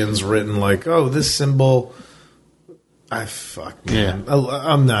Korean's written, like, oh, this symbol. Man. Yeah.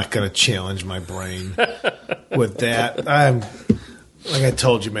 I'm not going to challenge my brain with that. Like I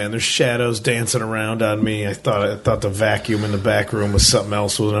told you, man, there's shadows dancing around on me. I thought the vacuum in the back room was something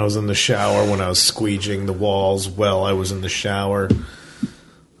else when I was in the shower, when I was squeegeeing the walls while I was in the shower.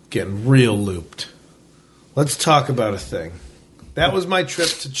 Getting real looped. Let's talk about a thing. That was my trip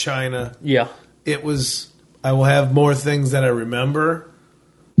to China. Yeah. It was, I will have more things that I remember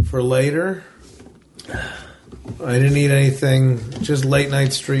for later. I didn't eat anything, just late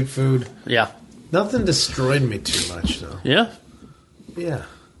night street food. Yeah. Nothing destroyed me too much, though. Yeah? Yeah.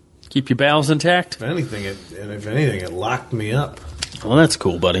 Keep your bowels intact? If anything, it locked me up. Well, that's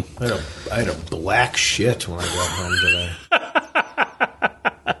cool, buddy. I had a black shit when I got home today.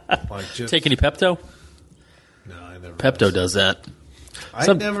 Take any Pepto? No, I never. Pepto does that.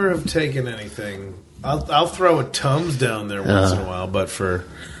 I never have taken anything. I'll throw a Tums down there once in a while, but for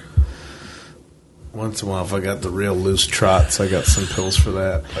once in a while, if I got the real loose trots, I got some pills for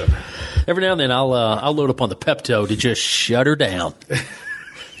that. But every now and then, I'll load up on the Pepto to just shut her down.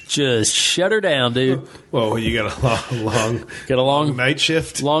 Just shut her down, dude. Whoa, you got a long night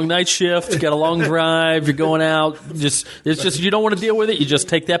shift. Long night shift. Got a long drive. You're going out. It's just you don't want to deal with it. You just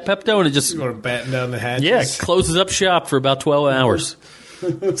take that Pepto and it just You want to batten down the hatches? Yeah, it closes up shop for about 12 hours.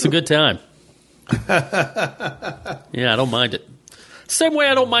 It's a good time. Yeah, I don't mind it. Same way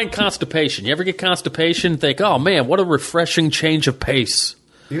I don't mind constipation. You ever get constipation and think, oh, man, what a refreshing change of pace.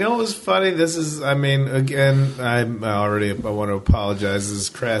 You know what was funny? Again, I want to apologize. This is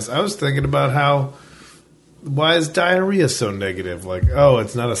crass. I was thinking about why is diarrhea so negative? Like, oh,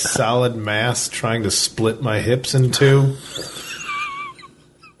 it's not a solid mass trying to split my hips in two.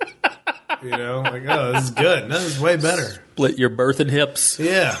 Like, oh, this is good. No, this is way better. Split your birth and hips.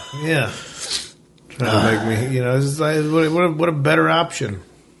 Yeah. Trying to make me, it's like, what a better option.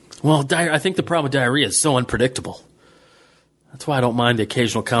 Well, I think the problem with diarrhea is so unpredictable. That's why I don't mind the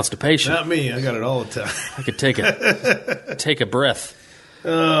occasional constipation. Not me. I got it all the time. I could take a breath.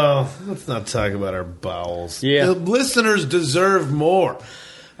 Oh, let's not talk about our bowels. Yeah. The listeners deserve more.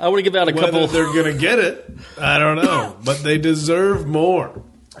 I want to give out a couple. Whether they're going to get it, I don't know. But they deserve more.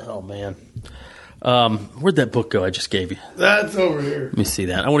 Oh, man. Where'd that book go I just gave you? That's over here. Let me see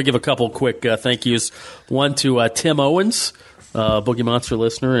that. I want to give a couple quick thank yous. One to Tim Owens, Boogie Monster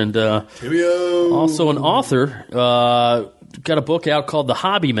listener, and also an author. Got a book out called The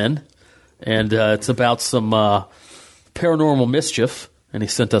Hobbyman, and it's about some paranormal mischief. And he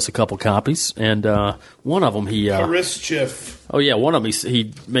sent us a couple copies. And one of them, mischief. Oh, yeah, one of them,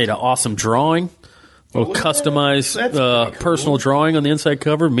 he made an awesome drawing little customized personal drawing on the inside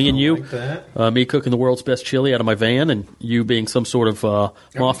cover. Me and you. Like that. Me cooking the world's best chili out of my van, and you being some sort of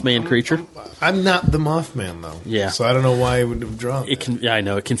Mothman creature. I'm not the Mothman, though. Yeah. So I don't know why he would have drawn that. I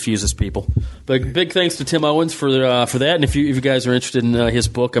know it confuses people. But big thanks to Tim Owens for that. And if you guys are interested in his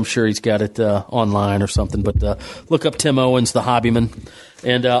book, I'm sure he's got it online or something. But look up Tim Owens, the Hobbyman.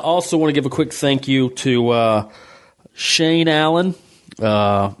 And also want to give a quick thank you to Shane Allen.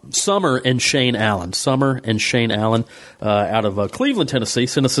 Summer and Shane Allen out of Cleveland, Tennessee,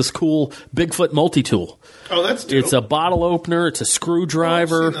 sent us this cool Bigfoot multi-tool. Oh, that's dope. It's a bottle opener. It's a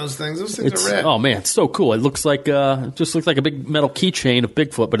screwdriver. I've seen those things. Those things are rad. Oh man, it's so cool. It looks like just looks like a big metal keychain of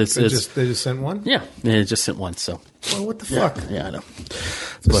Bigfoot, but they just sent one. Yeah, they just sent one. So well, what the fuck? Yeah, I know.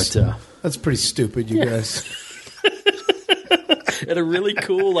 But that's pretty stupid, you guys. And a really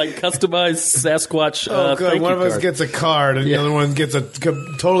cool, like, customized Sasquatch. Oh, good. One of us card. gets a card, and the other one gets a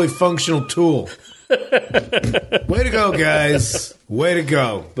totally functional tool. Way to go, guys! Way to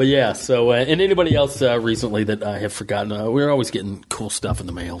go! But yeah, so and anybody else recently that I have forgotten, we're always getting cool stuff in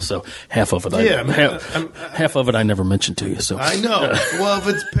the mail. So half of it, half of it, I never mentioned to you. So I know. Well, if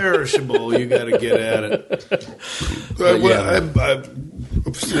it's perishable, you got to get at it.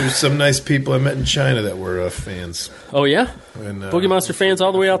 There's some nice people I met in China that were fans. Oh yeah, and, Boogie Monster fans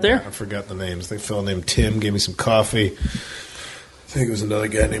all the way out there. I forgot the names. The fellow named Tim gave me some coffee. I think it was another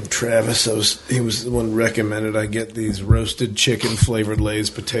guy named Travis. He was the one who recommended I get these roasted chicken flavored Lay's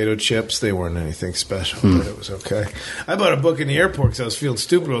potato chips. They weren't anything special, but it was okay. I bought a book in the airport because I was feeling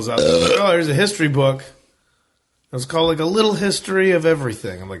stupid. I was out there. Oh, here's a history book. It was called like A Little History of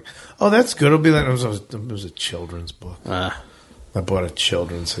Everything. I'm like, oh, that's good. It'll be like it was a children's book. I bought a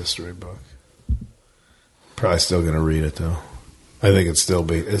children's history book. Probably still going to read it though. I think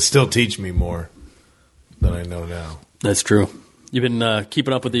it'd still teach me more than I know now. That's true. You've been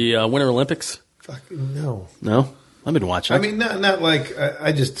keeping up with the Winter Olympics? Fucking no. No? I've been watching. I mean, not like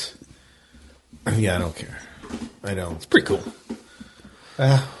I just. Yeah, I don't care. I don't. It's pretty cool.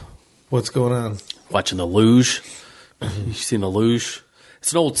 What's going on? Watching the luge. You've seen the luge?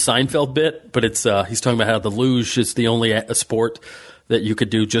 It's an old Seinfeld bit, but it's he's talking about how the luge is the only sport that you could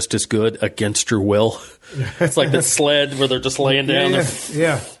do just as good against your will. It's like the sled where they're just laying down.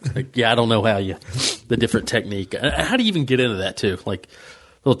 Yeah. I don't know how the different technique. How do you even get into that too? Like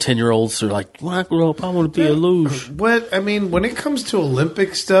little 10-year-olds are like, well, I grew up, I want to be a luge. What I mean, when it comes to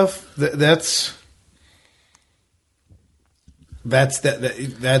Olympic stuff, that's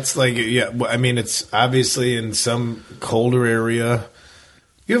like, yeah. I mean, it's obviously in some colder area.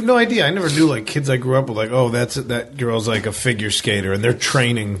 You have no idea. I never knew, like, kids I grew up with, like, oh, that girl's like a figure skater, and they're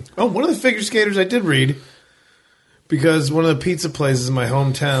training. Oh, one of the figure skaters I did read, because one of the pizza places in my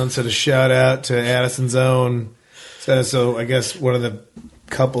hometown said a shout out to Addison's Own. So I guess one of the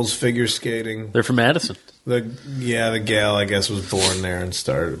couples figure skating. They're from Addison. The gal, I guess, was born there and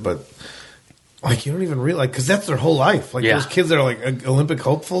started, but. Like, you don't even realize, because that's their whole life. Like, those kids that are, like, Olympic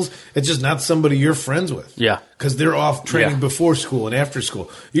hopefuls, it's just not somebody you're friends with. Yeah. Because they're off training before school and after school.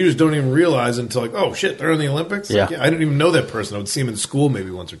 You just don't even realize until, like, oh, shit, they're in the Olympics? Yeah. Like, I didn't even know that person. I would see them in school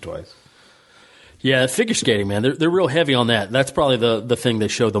maybe once or twice. Yeah, figure skating, man. They're real heavy on that. That's probably the thing they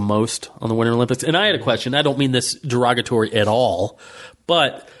show the most on the Winter Olympics. And I had a question. I don't mean this derogatory at all,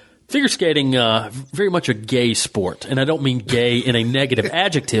 but figure skating, very much a gay sport. And I don't mean gay in a negative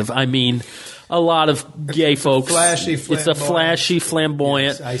adjective. I mean a lot of gay folks. Flashy, flamboyant. It's a flashy,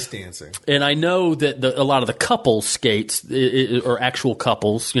 flamboyant. Yes, ice dancing. And I know that a lot of the couple skates are actual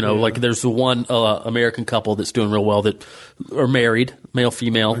couples. You know, like there's the one American couple that's doing real well that are married, male,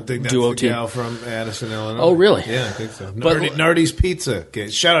 female, I think that's duo the team. gal from Addison, Illinois. Oh, really? Yeah, I think so. But- Nardi's Pizza. Okay,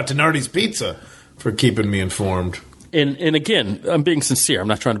 shout out to Nardi's Pizza for keeping me informed. And again, I'm being sincere. I'm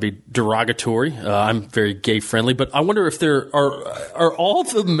not trying to be derogatory. I'm very gay friendly, but I wonder if there are all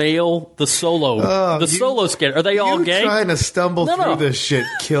the solo skater. Are they all gay? Trying to stumble through this shit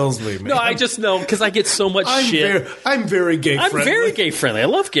kills me, man. No, I just know because I get so much shit. I'm very gay friendly. I'm very gay friendly. I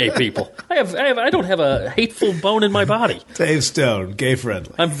love gay people. I don't have a hateful bone in my body. Dave Stone, gay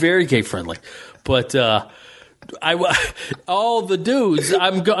friendly. I'm very gay friendly, but. All the dudes.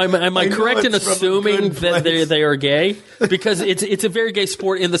 Am I correct in assuming that they are gay? Because it's a very gay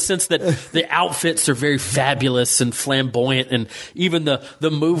sport in the sense that the outfits are very fabulous and flamboyant, and even the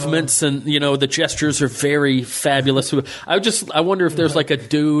movements and the gestures are very fabulous. I wonder if there's like a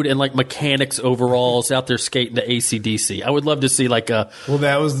dude in like mechanics overalls out there skating to AC/DC. I would love to see like a. Well,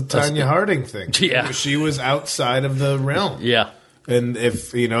 that was the Tanya Harding thing. Yeah, she was outside of the realm. Yeah. And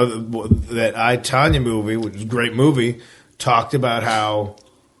if, that I, Tanya movie, which is a great movie, talked about how,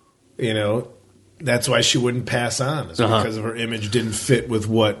 that's why she wouldn't pass on. It's because of her image didn't fit with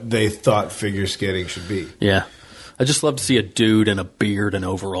what they thought figure skating should be. Yeah. I just love to see a dude in a beard and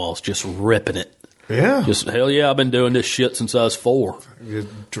overalls just ripping it. Yeah. Just, hell yeah, I've been doing this shit since I was 4.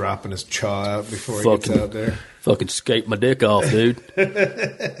 Just dropping his chaw out before he gets out there. Fucking skate my dick off, dude.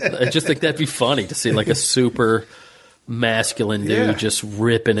 I just think that'd be funny to see like a super masculine dude just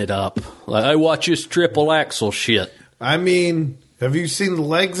ripping it up. Like, I watch this triple axel shit. I mean, have you seen the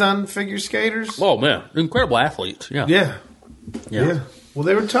legs on figure skaters? Oh, man. Incredible athletes. Yeah. Yeah. Well,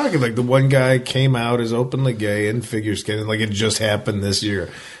 they were talking like the one guy came out as openly gay in figure skating, like it just happened this year.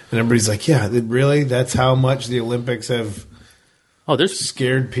 And everybody's like, yeah, really? That's how much the Olympics have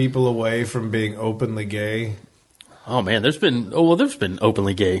scared people away from being openly gay? Oh, man, there's been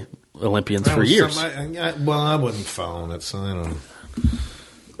openly gay Olympians for years. I wasn't following it, so I don't know.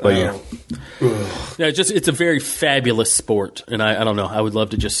 But yeah, it's a very fabulous sport, and I don't know. I would love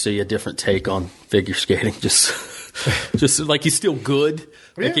to just see a different take on figure skating. Just like he's still good,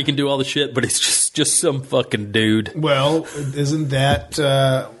 like he can do all the shit, but he's just some fucking dude. Well, isn't that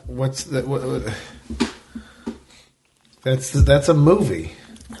what's that? That's a movie.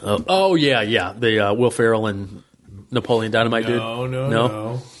 Oh yeah, the Will Ferrell and Napoleon Dynamite dude.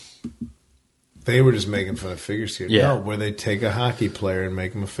 No. They were just making fun of figure skaters. Yeah. No, where they take a hockey player and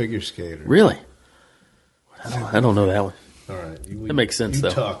make him a figure skater. Really? I don't know that one. All right. That makes sense, though.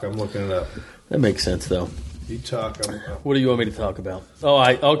 You talk. I'm looking it up. That makes sense, though. You talk. What do you want me to talk about?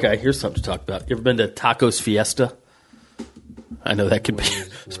 Okay. Here's something to talk about. You ever been to Tacos Fiesta? I know that could be.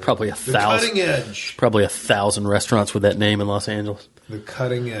 It's probably 1,000. The Cutting Edge. Probably 1,000 restaurants with that name in Los Angeles. The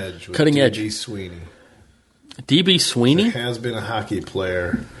Cutting Edge. With Cutting Edge. D.B. Sweeney. D.B. Sweeney? There has been a hockey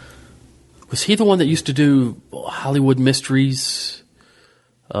player. Was he the one that used to do Hollywood Mysteries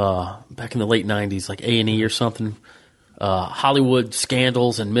back in the late 90s, like A&E or something? Hollywood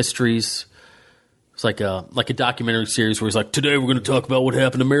Scandals and Mysteries. It's like a documentary series where he's like, today we're going to talk about what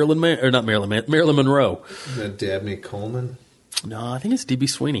happened to Marilyn Monroe. Is that Dabney Coleman? No, I think it's D.B.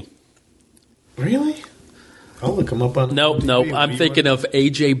 Sweeney. Really? I'll look him up on Nope. I'm thinking of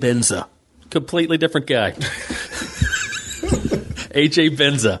A.J. Benza. Completely different guy. A.J.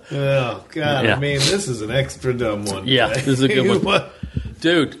 Benza. Oh, God. Yeah. I mean, this is an extra dumb one. Yeah, this is a good one.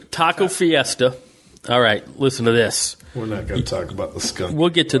 Dude, Taco Fiesta. All right, listen to this. We're not going to talk about the skunk. We'll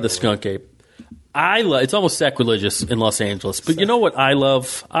get to the skunk ape. It's almost sacrilegious in Los Angeles, but you know what I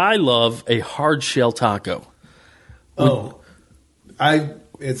love? I love a hard shell taco.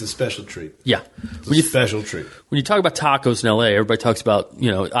 It's a special treat. Yeah. It's a special treat. When you talk about tacos in L.A., everybody talks about,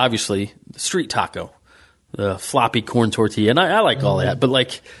 obviously, the street taco, the floppy corn tortilla, and I like all that, but,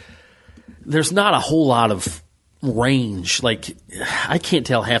 like, there's not a whole lot of range. Like, I can't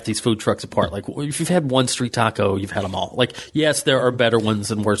tell half these food trucks apart. Like, if you've had one street taco, you've had them all. Like, yes, there are better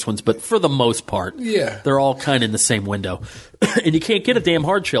ones and worse ones, but for the most part, they're all kind of in the same window. And you can't get a damn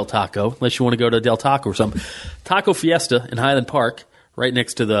hard shell taco unless you want to go to Del Taco or something. Taco Fiesta in Highland Park, right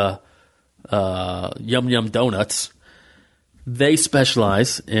next to the Yum Yum Donuts, they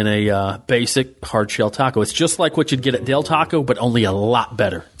specialize in a basic hard shell taco. It's just like what you'd get at Del Taco, but only a lot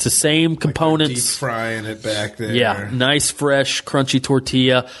better. It's the same components. Deep frying it back there. Yeah, nice, fresh, crunchy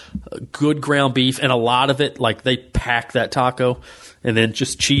tortilla, good ground beef, and a lot of it, like they pack that taco, and then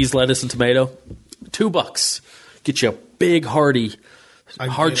just cheese, lettuce, and tomato. $2. Get you a big, hearty,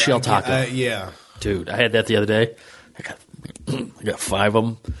 hard shell taco. Dude, I had that the other day. I got 5 of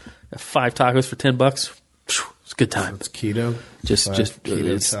them. Got 5 tacos for $10. It's a good time. It's keto. Just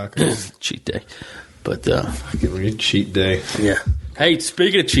keto tacos. Cheat day, but fucking real cheat day. Yeah. Hey,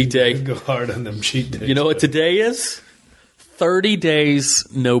 speaking of cheat day, go hard on them cheat days. You know what today is? 30 days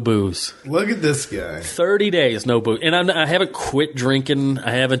no booze. Look at this guy. 30 days no booze, and I haven't quit drinking.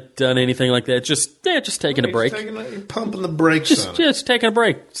 I haven't done anything like that. Just taking a break. You're pumping the brakes. Just taking a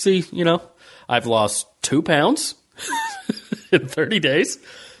break. See, I've lost 2 pounds in 30 days.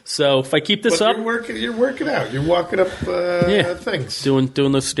 So if I keep this up, you're working out. You're walking up things, doing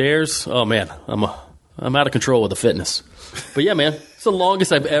those stairs. Oh man, I'm out of control with the fitness. But yeah, man, it's the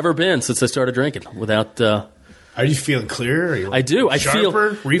longest I've ever been since I started drinking. Without, are you feeling clearer? I do. I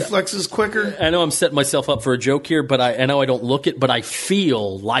sharper, feel reflexes quicker. I know I'm setting myself up for a joke here, but I know I don't look it, but I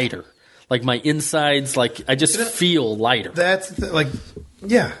feel lighter. Like my insides, like I just feel lighter. That's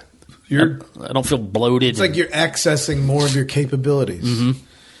yeah. I don't feel bloated. It's like you're accessing more of your capabilities. Mm-hmm.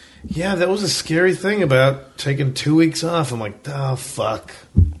 Yeah, that was a scary thing about taking 2 weeks off. I'm like, oh, fuck.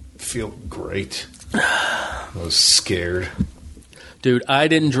 Feel great. I was scared. Dude, I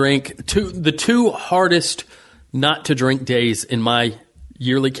didn't drink. The 2 hardest not to drink days in my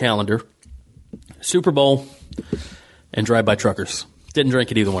yearly calendar, Super Bowl and Drive-By Truckers. Didn't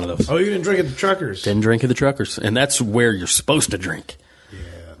drink at either one of those. Oh, you didn't drink at the Truckers? Didn't drink at the Truckers. And that's where you're supposed to drink.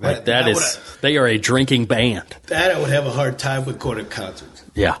 Yeah. They are a drinking band. That I would have a hard time with going to concerts.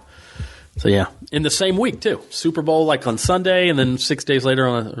 Yeah. So, yeah. In the same week, too. Super Bowl, like, on Sunday, and then 5 days later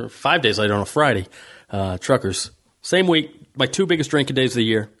on a Friday. Truckers. Same week. My 2 biggest drinking days of the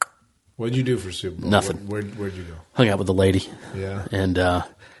year. What did you do for Super Bowl? Nothing. Where'd you go? Hung out with the lady. Yeah. And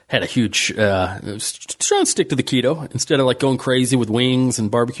had a huge trying to stick to the keto instead of like going crazy with wings and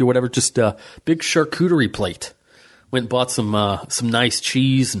barbecue or whatever. Just a big charcuterie plate. Went and bought some nice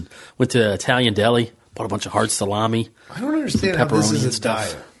cheese and went to Italian deli. Bought a bunch of hard salami. I don't understand how this is a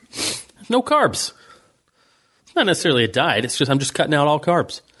diet. No carbs. It's not necessarily a diet. It's just I'm just cutting out all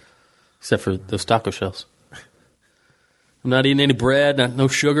carbs, except for those taco shells. I'm not eating any bread, no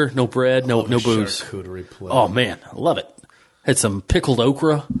sugar, no bread, no booze. Charcuterie plate. Oh man, I love it. Had some pickled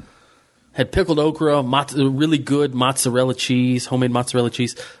okra. Really good mozzarella cheese, homemade mozzarella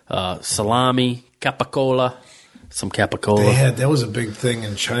cheese, salami, capicola, some capicola. That was a big thing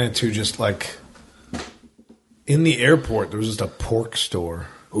in China too. Just like in the airport, there was just a pork store.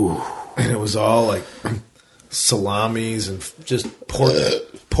 Ooh, and it was all like salamis and just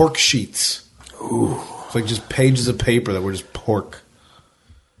pork sheets. Ooh, it's like just pages of paper that were just pork.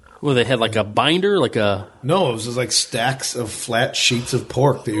 Well, they had like a binder, No, it was just like stacks of flat sheets of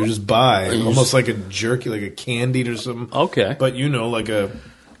pork that you just buy, almost like a jerky, like a candied or something. Okay, but like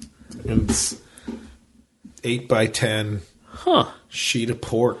it's 8x10 sheet of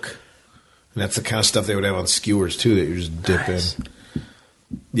pork, and that's the kind of stuff they would have on skewers too that you just dip in.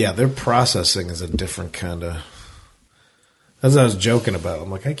 Yeah, their processing is a different kind of. That's what I was joking about. I'm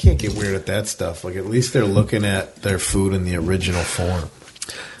like, I can't get weird at that stuff. Like, at least they're looking at their food in the original form.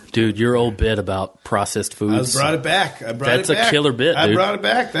 Dude, your old bit about processed foods. I brought it back. That's a killer bit, dude. I brought it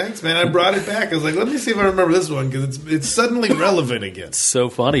back. Thanks, man. I brought it back. I was like, let me see if I remember this one because it's suddenly relevant again. It's so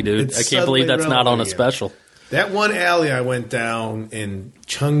funny, dude. I can't believe that's not on a special. That one alley I went down in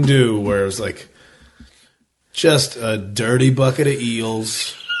Chengdu where it was like just a dirty bucket of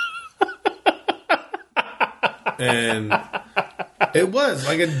eels. And it was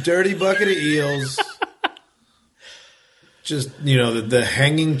like a dirty bucket of eels. Just, the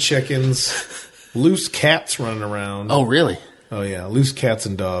hanging chickens, loose cats running around. Oh, really? Oh, yeah. Loose cats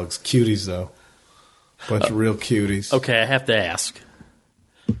and dogs. Cuties, though. Bunch of real cuties. Okay, I have to ask.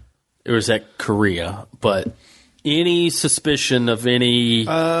 It was at Korea, but any suspicion of any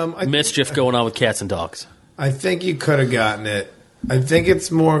mischief going on with cats and dogs? I think you could have gotten it. I think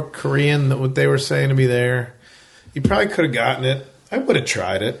it's more Korean than what they were saying to me there. You probably could have gotten it. I would have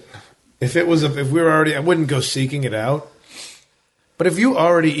tried it. If we were already, I wouldn't go seeking it out. But if you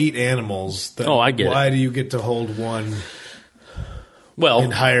already eat animals, then I get why it. do you get to hold one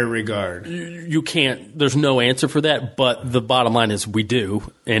in higher regard? You can't. There's no answer for that, but the bottom line is we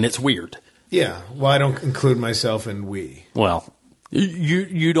do, and it's weird. Yeah. Well, I don't include myself in we. Well,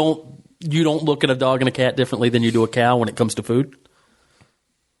 you don't look at a dog and a cat differently than you do a cow when it comes to food?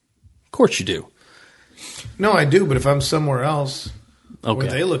 Of course you do. No, I do, but if I'm somewhere else where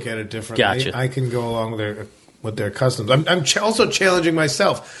they look at it differently, gotcha. I can go along with their customs. I'm also challenging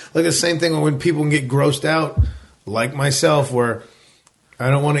myself. Like the same thing when people can get grossed out, like myself, where I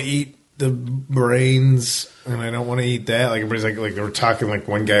don't want to eat the brains and I don't want to eat that. Like everybody's like they were talking. Like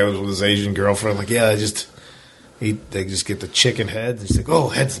one guy was with his Asian girlfriend. Like, yeah, they just get the chicken heads. And she's like, oh,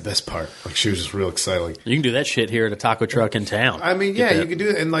 head's the best part. Like she was just real excited. Like, you can do that shit here at a taco truck in town. I mean, yeah, you can do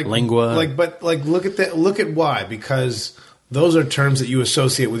it. And like lingua. But look at that. Look at why. Because those are terms that you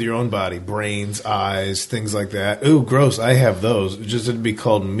associate with your own body. Brains, eyes, things like that. Ooh, gross. I have those. Just it'd be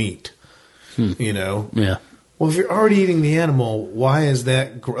called meat. Yeah. Well, if you're already eating the animal, why is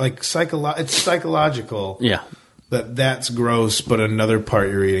that like it's psychological? Yeah. That's gross, but another part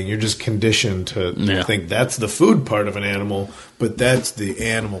you're eating, you're just conditioned to think that's the food part of an animal, but that's the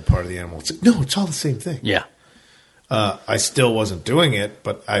animal part of the animal. It's like, no, it's all the same thing. Yeah. I still wasn't doing it,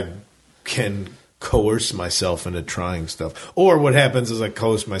 but I can coerce myself into trying stuff. Or what happens is I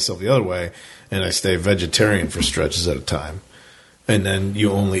coerce myself the other way, and I stay vegetarian for stretches at a time. And then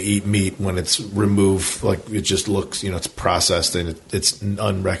you only eat meat when it's removed, like it just looks, it's processed and it's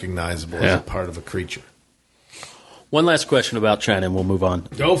unrecognizable as a part of a creature. One last question about China, and we'll move on.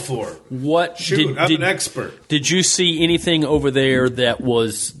 Go for it. I'm an expert. Did you see anything over there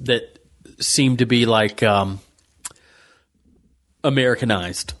that seemed to be like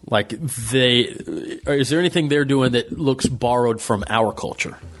Americanized? Like is there anything they're doing that looks borrowed from our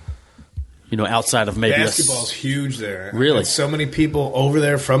culture? Outside of maybe basketball's huge there. Really, so many people over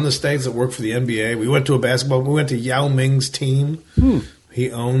there from the States that work for the NBA. We went to We went to Yao Ming's team.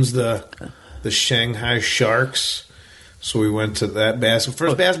 He owns the Shanghai Sharks. So we went to that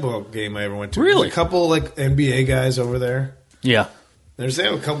first basketball game I ever went to. Really? There's a couple like NBA guys over there. Yeah. They're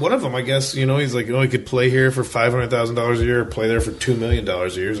saying one of them, I guess, he's like, he could play here for $500,000 a year, or play there for $2 million a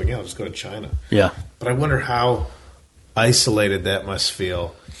year. He's like, yeah, I'll just go to China. Yeah. But I wonder how isolated that must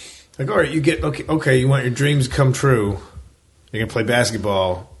feel. Like, all right, you get okay, you want your dreams to come true. You can play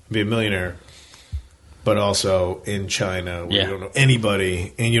basketball, be a millionaire, but also in China where you don't know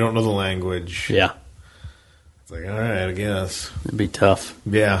anybody and you don't know the language. Yeah. It's like, all right, I guess. It'd be tough.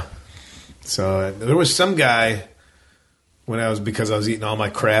 Yeah. So there was some guy because I was eating all my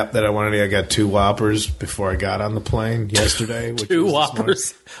crap that I wanted. I got 2 Whoppers before I got on the plane yesterday. 2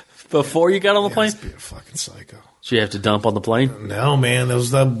 Whoppers before you got on the plane? Be a fucking psycho. Did you have to dump on the plane? No, man. That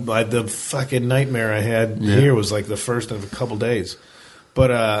was the fucking nightmare I had here was like the first of a couple days.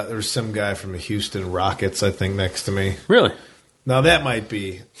 But there was some guy from the Houston Rockets, I think, next to me. Really? Now that might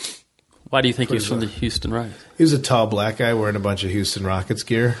be. Why do you think he was from the Houston Rockets? He was a tall black guy wearing a bunch of Houston Rockets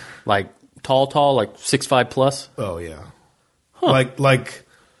gear. Like tall, like 6'5" plus? Oh, yeah. Huh. Like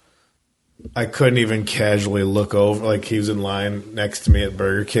I couldn't even casually look over. Like he was in line next to me at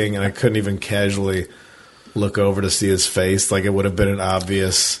Burger King, and I couldn't even casually look over to see his face. Like it would have been an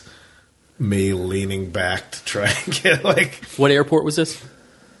obvious me leaning back to try and get like. What airport was this?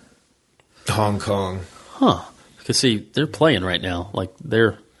 Hong Kong. Huh. Because see, they're playing right now. Like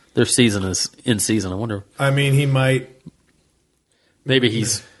their season is in season. I wonder. I mean, he might. Maybe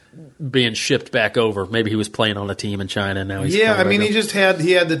he's being shipped back over. Maybe he was playing on a team in China and now he's I mean, he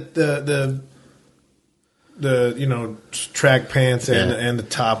had the track pants and the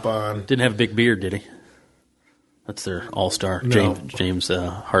top on. Didn't have a big beard, did he? That's their all-star, no. James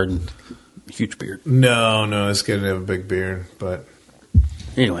Harden, huge beard. No, this guy didn't have a big beard, but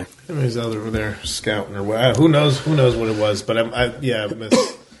anyway, he's out over there scouting or what? Who knows what it was? But I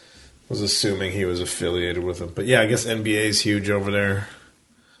was assuming he was affiliated with him. But yeah, I guess NBA is huge over there.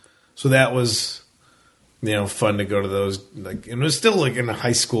 So that was, fun to go to those. Like, and it was still like in a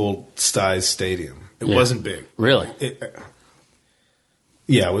high school size stadium. It wasn't big. Really? It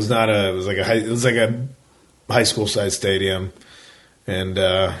was not a. It was like a high school size stadium, and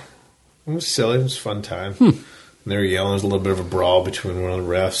it was silly. It was a fun time. And they were yelling. There was a little bit of a brawl between one of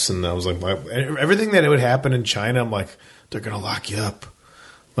the refs, and I was like, everything that would happen in China, I'm like, they're gonna lock you up.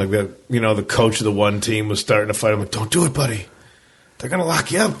 Like the coach of the one team was starting to fight. I'm like, don't do it, buddy. They're gonna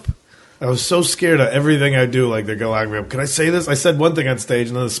lock you up. I was so scared of everything I do. Like, they're going to lock me up. Can I say this? I said one thing on stage,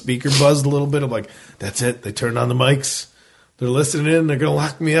 and then the speaker buzzed a little bit. I'm like, that's it. They turned on the mics. They're listening in. They're going to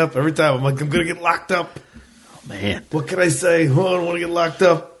lock me up every time. I'm like, I'm going to get locked up. Oh, man. What can I say? Oh, I don't want to get locked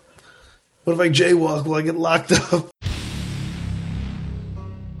up. What if I jaywalk? Will I get locked up?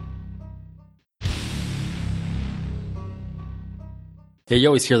 Yeah, you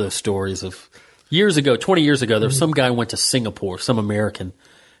always hear those stories of 20 years ago, there was some guy who went to Singapore, some American,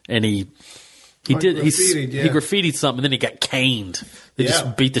 and he graffitied something, and then he got caned. They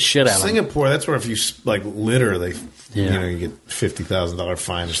just beat the shit out of him. Singapore, that's where if you litter, you get $50,000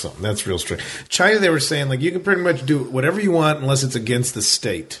 fine or something. That's real strict. China, they were saying you can pretty much do whatever you want unless it's against the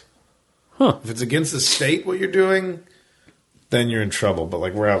state. Huh? If it's against the state, what you're doing, then you're in trouble. But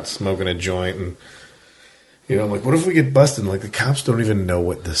we're out smoking a joint, and what if we get busted? The cops don't even know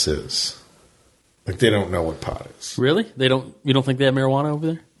what this is. They don't know what pot is. Really? You don't think they have marijuana over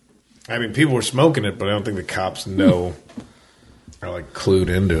there? I mean, people were smoking it, but I don't think the cops know or clued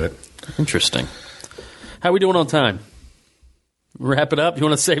into it. Interesting. How we doing on time? Wrap it up? You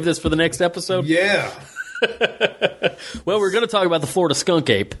want to save this for the next episode? Yeah. Well, we're going to talk about the Florida skunk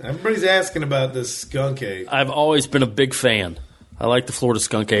ape. Everybody's asking about this skunk ape. I've always been a big fan. I like the Florida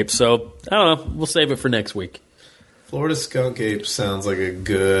skunk ape, so I don't know. We'll save it for next week. Florida skunk ape sounds like a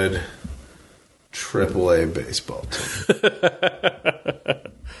good AAA baseball team.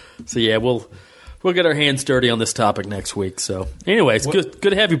 So yeah, we'll get our hands dirty on this topic next week. So anyways, good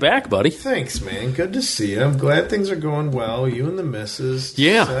to have you back, buddy. Thanks, man. Good to see you. I'm glad things are going well. You and the missus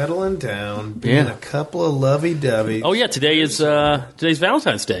settling down, being a couple of lovey-dovey. Oh yeah, today's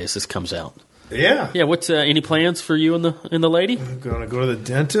Valentine's Day as this comes out. Yeah. Yeah, what's any plans for you and the lady? I'm going to go to the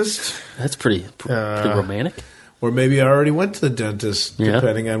dentist. That's pretty romantic. Or maybe I already went to the dentist,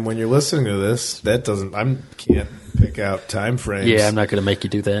 depending on when you're listening to this. I can't pick out time frames. Yeah, I'm not going to make you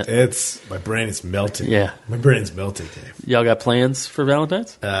do that. My brain is melting. Yeah. My brain's melting, Dave. Y'all got plans for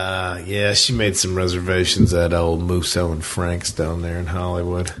Valentine's? Yeah, she made some reservations at old Musso and Frank's down there in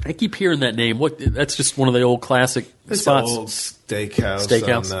Hollywood. I keep hearing that name. That's just one of the old classic spots. It's an old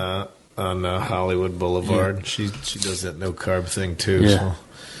steakhouse. On Hollywood Boulevard. Yeah. She does that no-carb thing, too. Yeah. So I'll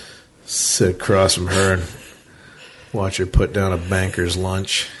sit across from her and watch her put down a banker's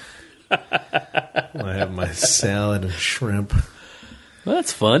lunch. I have my salad and shrimp. Well,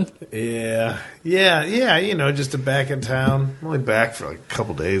 that's fun. Yeah. Just to back in town. I'm only back for like a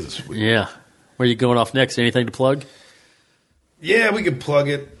couple days this week. Yeah. Where are you going off next? Anything to plug? Yeah, we could plug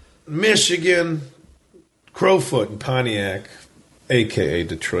it. Michigan, Crowfoot in Pontiac, a.k.a.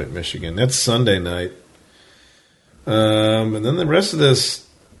 Detroit, Michigan. That's Sunday night. And then the rest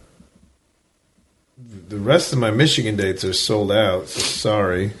of my Michigan dates are sold out, so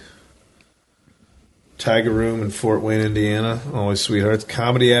sorry. Tiger Room in Fort Wayne, Indiana. Always sweethearts.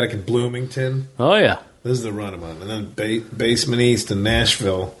 Comedy Attic in Bloomington. Oh, yeah. This is the run I'm on. And then Basement East in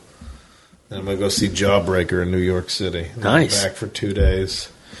Nashville. And I'm going to go see Jawbreaker in New York City. And Nice. I'm back for 2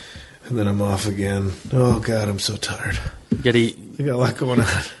 days. And then I'm off again. Oh, God, I'm so tired. You gotta eat. I got a lot going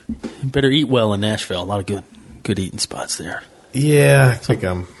on. You better eat well in Nashville. A lot of good eating spots there. Yeah, I think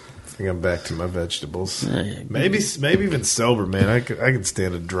I'm back to my vegetables. Yeah. Maybe even sober, man. I could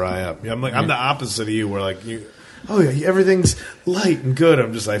stand to dry up. Yeah, I'm the opposite of you. Where like you, oh yeah, everything's light and good.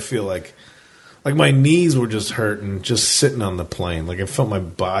 I feel like my knees were just hurting just sitting on the plane. Like I felt my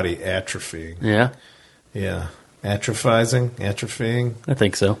body atrophying. Yeah. Yeah, atrophying. I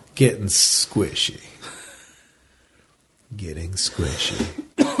think so. Getting squishy.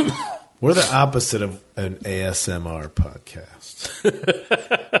 We're the opposite of an ASMR podcast.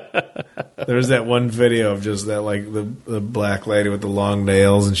 There was that one video of just that, like, the black lady with the long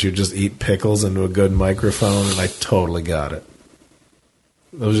nails, and she would just eat pickles into a good microphone, and I totally got it.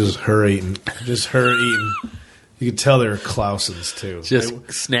 It was just her eating. You could tell they were Clausens, too.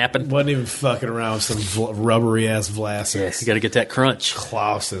 Just snapping. Wasn't even fucking around with some rubbery-ass Vlasics. Yes, you got to get that crunch.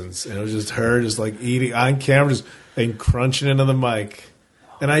 Clausens. And it was just her just, like, eating on camera and crunching into the mic.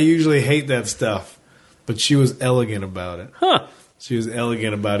 And I usually hate that stuff, but she was elegant about it. Huh. She was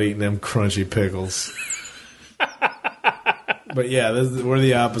elegant about eating them crunchy pickles. But yeah, we're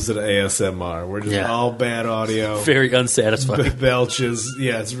the opposite of ASMR. We're just all bad audio. Very unsatisfying. Belches.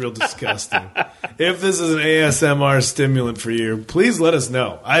 Yeah, it's real disgusting. If this is an ASMR stimulant for you, please let us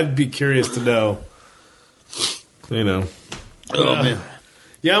know. I'd be curious to know. You know. Oh, man.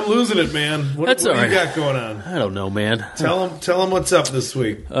 Yeah, I'm losing it, man. What That's all right. You got going on? I don't know, man. Tell them what's up this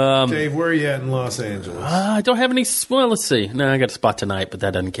week. Dave, where are you at in Los Angeles? I don't have any. Well, let's see. No, I got a spot tonight, but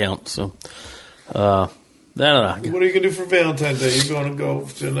that doesn't count. So, I don't know. What are you going to do for Valentine's Day? You going to go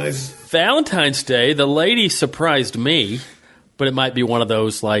to a nice... Valentine's Day, the lady surprised me, but it might be one of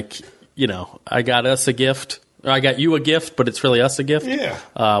those, like, you know, I got us a gift, or I got you a gift, but it's really us a gift.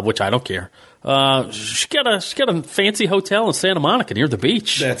 Yeah. Which I don't care. She got a fancy hotel in Santa Monica near the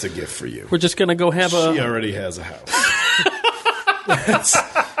beach. That's a gift for you. We're just going to go have She already has a house.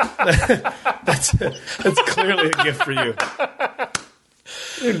 That's clearly a gift for you.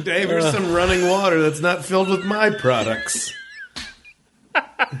 Dude, Dave, there's some running water that's not filled with my products.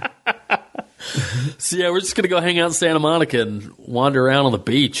 So, yeah, we're just going to go hang out in Santa Monica and wander around on the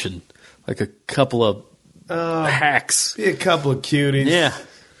beach and like a couple of hacks. Be a couple of cuties. Yeah.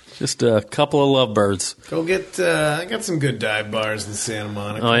 Just a couple of lovebirds. Go get, I got some good dive bars in Santa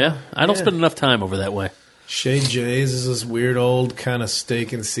Monica. Oh, yeah? I don't spend enough time over that way. Chez J's is this weird old kind of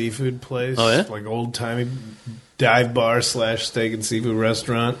steak and seafood place. Oh, yeah? Like old-timey dive bar / steak and seafood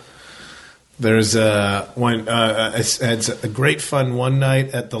restaurant. There's I had a great fun one night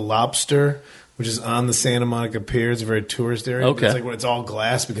at the Lobster, which is on the Santa Monica Pier. It's a very tourist area. Okay. It's like when it's all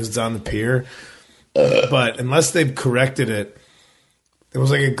glass because it's on the pier. But unless they've corrected it, it was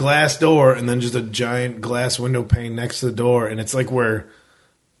like a glass door and then just a giant glass window pane next to the door. And it's like where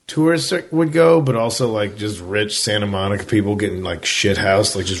tourists would go, but also like just rich Santa Monica people getting like shit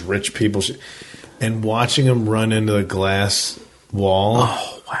housed, like just rich people. And watching them run into the glass wall.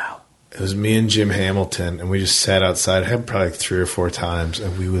 Oh, wow. It was me and Jim Hamilton, and we just sat outside. It happened probably like 3 or 4 times,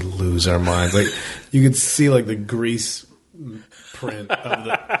 and we would lose our minds. Like you could see like the grease print of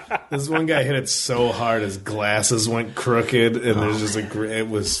the. This one guy hit it so hard his glasses went crooked, and there's just it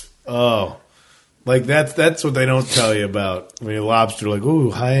was like that's what they don't tell you about when you lobster. Like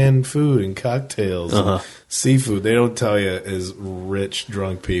high end food and cocktails, and seafood. They don't tell you is rich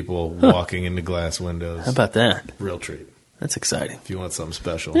drunk people walking into glass windows. How about that? Real treat. That's exciting. If you want something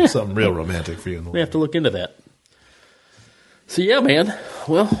special, something real romantic for you in the We have to look into that. So, yeah, man.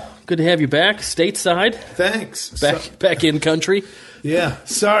 Well, good to have you back stateside. Thanks. Back in country. Yeah.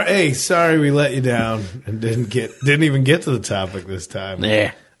 Sorry we let you down and didn't even get to the topic this time.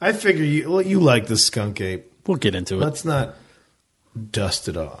 Nah. I figure you like the skunk ape. We'll get into it. Let's not dust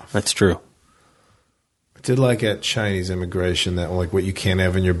it off. That's true. I did like at Chinese immigration that like what you can't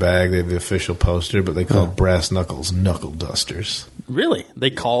have in your bag. They have the official poster, but they call brass knuckles knuckle dusters. Really? They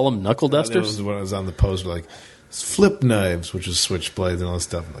call them knuckle That dusters? was when I was on the poster. Like flip knives, which is switchblades and all this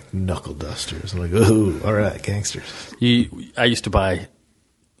stuff, like knuckle dusters. I'm like, oh, all right, gangsters. I used to buy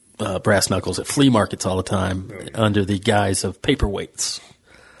brass knuckles at flea markets all the time under the guise of paperweights.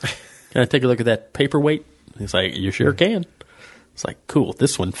 Can I take a look at that paperweight? He's like, you sure can. It's like, cool,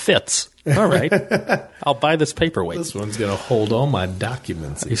 this one fits. All right, I'll buy this paperweight. This one's going to hold all my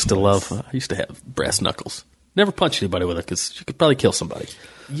documents. I used to have brass knuckles. Never punched anybody with it because you could probably kill somebody.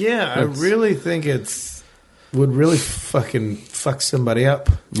 Yeah, I really think would really fucking fuck somebody up.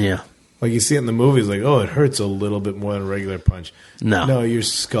 Yeah. Like you see it in the movies, like, oh, it hurts a little bit more than a regular punch. No, your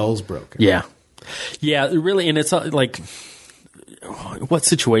skull's broken. Yeah. Yeah, really, and it's like, what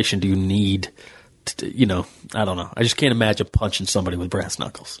situation do you need to, I don't know. I just can't imagine punching somebody with brass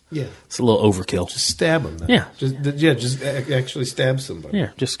knuckles. Yeah. It's a little overkill. Just stab them. Then. Yeah. Just actually stab somebody.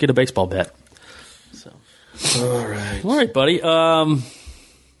 Yeah, just get a baseball bat. So. All right, buddy.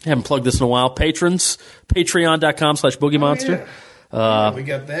 Haven't plugged this in a while. Patrons, patreon.com/boogiemonster. We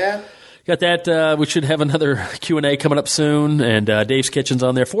got that. Got that. We should have another Q&A coming up soon, and Dave's Kitchen's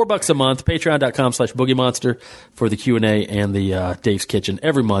on there. $4 a month, patreon.com/boogiemonster for the Q&A and the Dave's Kitchen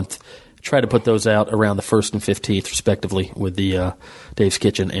every month. Try to put those out around the 1st and 15th, respectively, with the Dave's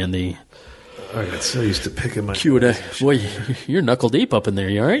Kitchen and the I got so used to picking my Q&A. Boy, you're knuckle deep up in there.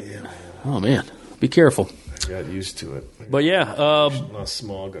 You all right? Yeah, man. Oh, man. Be careful. I got used to it. But yeah, a lot of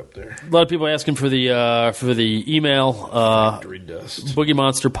smog up there. A lot of people asking for the email, Factory dust.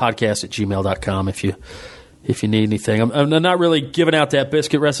 boogiemonsterpodcast@gmail.com if you need anything. I'm not really giving out that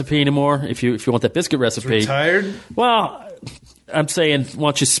biscuit recipe anymore. If you want that biscuit recipe, Retired? Well, I'm saying, why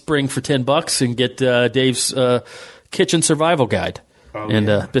don't you spring for $10 and get Dave's kitchen survival guide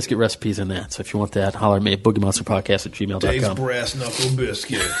and biscuit recipes in that. So if you want that, holler at me at boogiemonsterpodcast@gmail.com. Dave's brass knuckle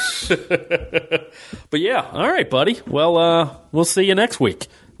biscuits. But yeah, all right, buddy. Well, we'll see you next week.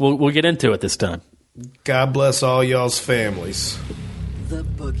 We'll get into it this time. God bless all y'all's families. The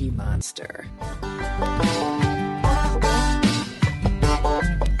Boogie Monster.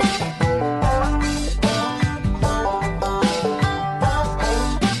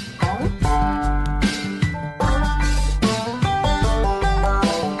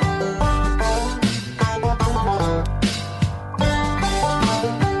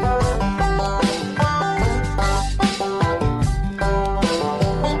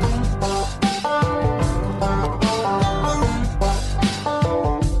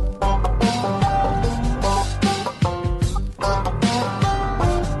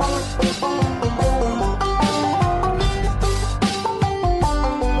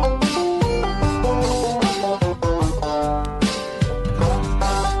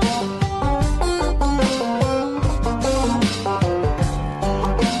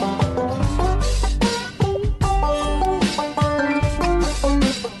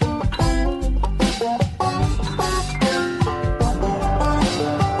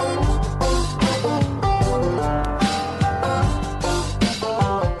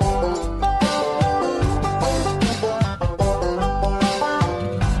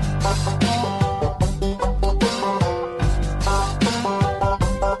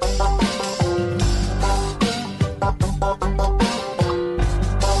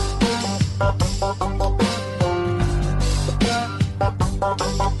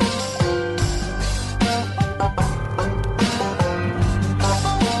 Bye.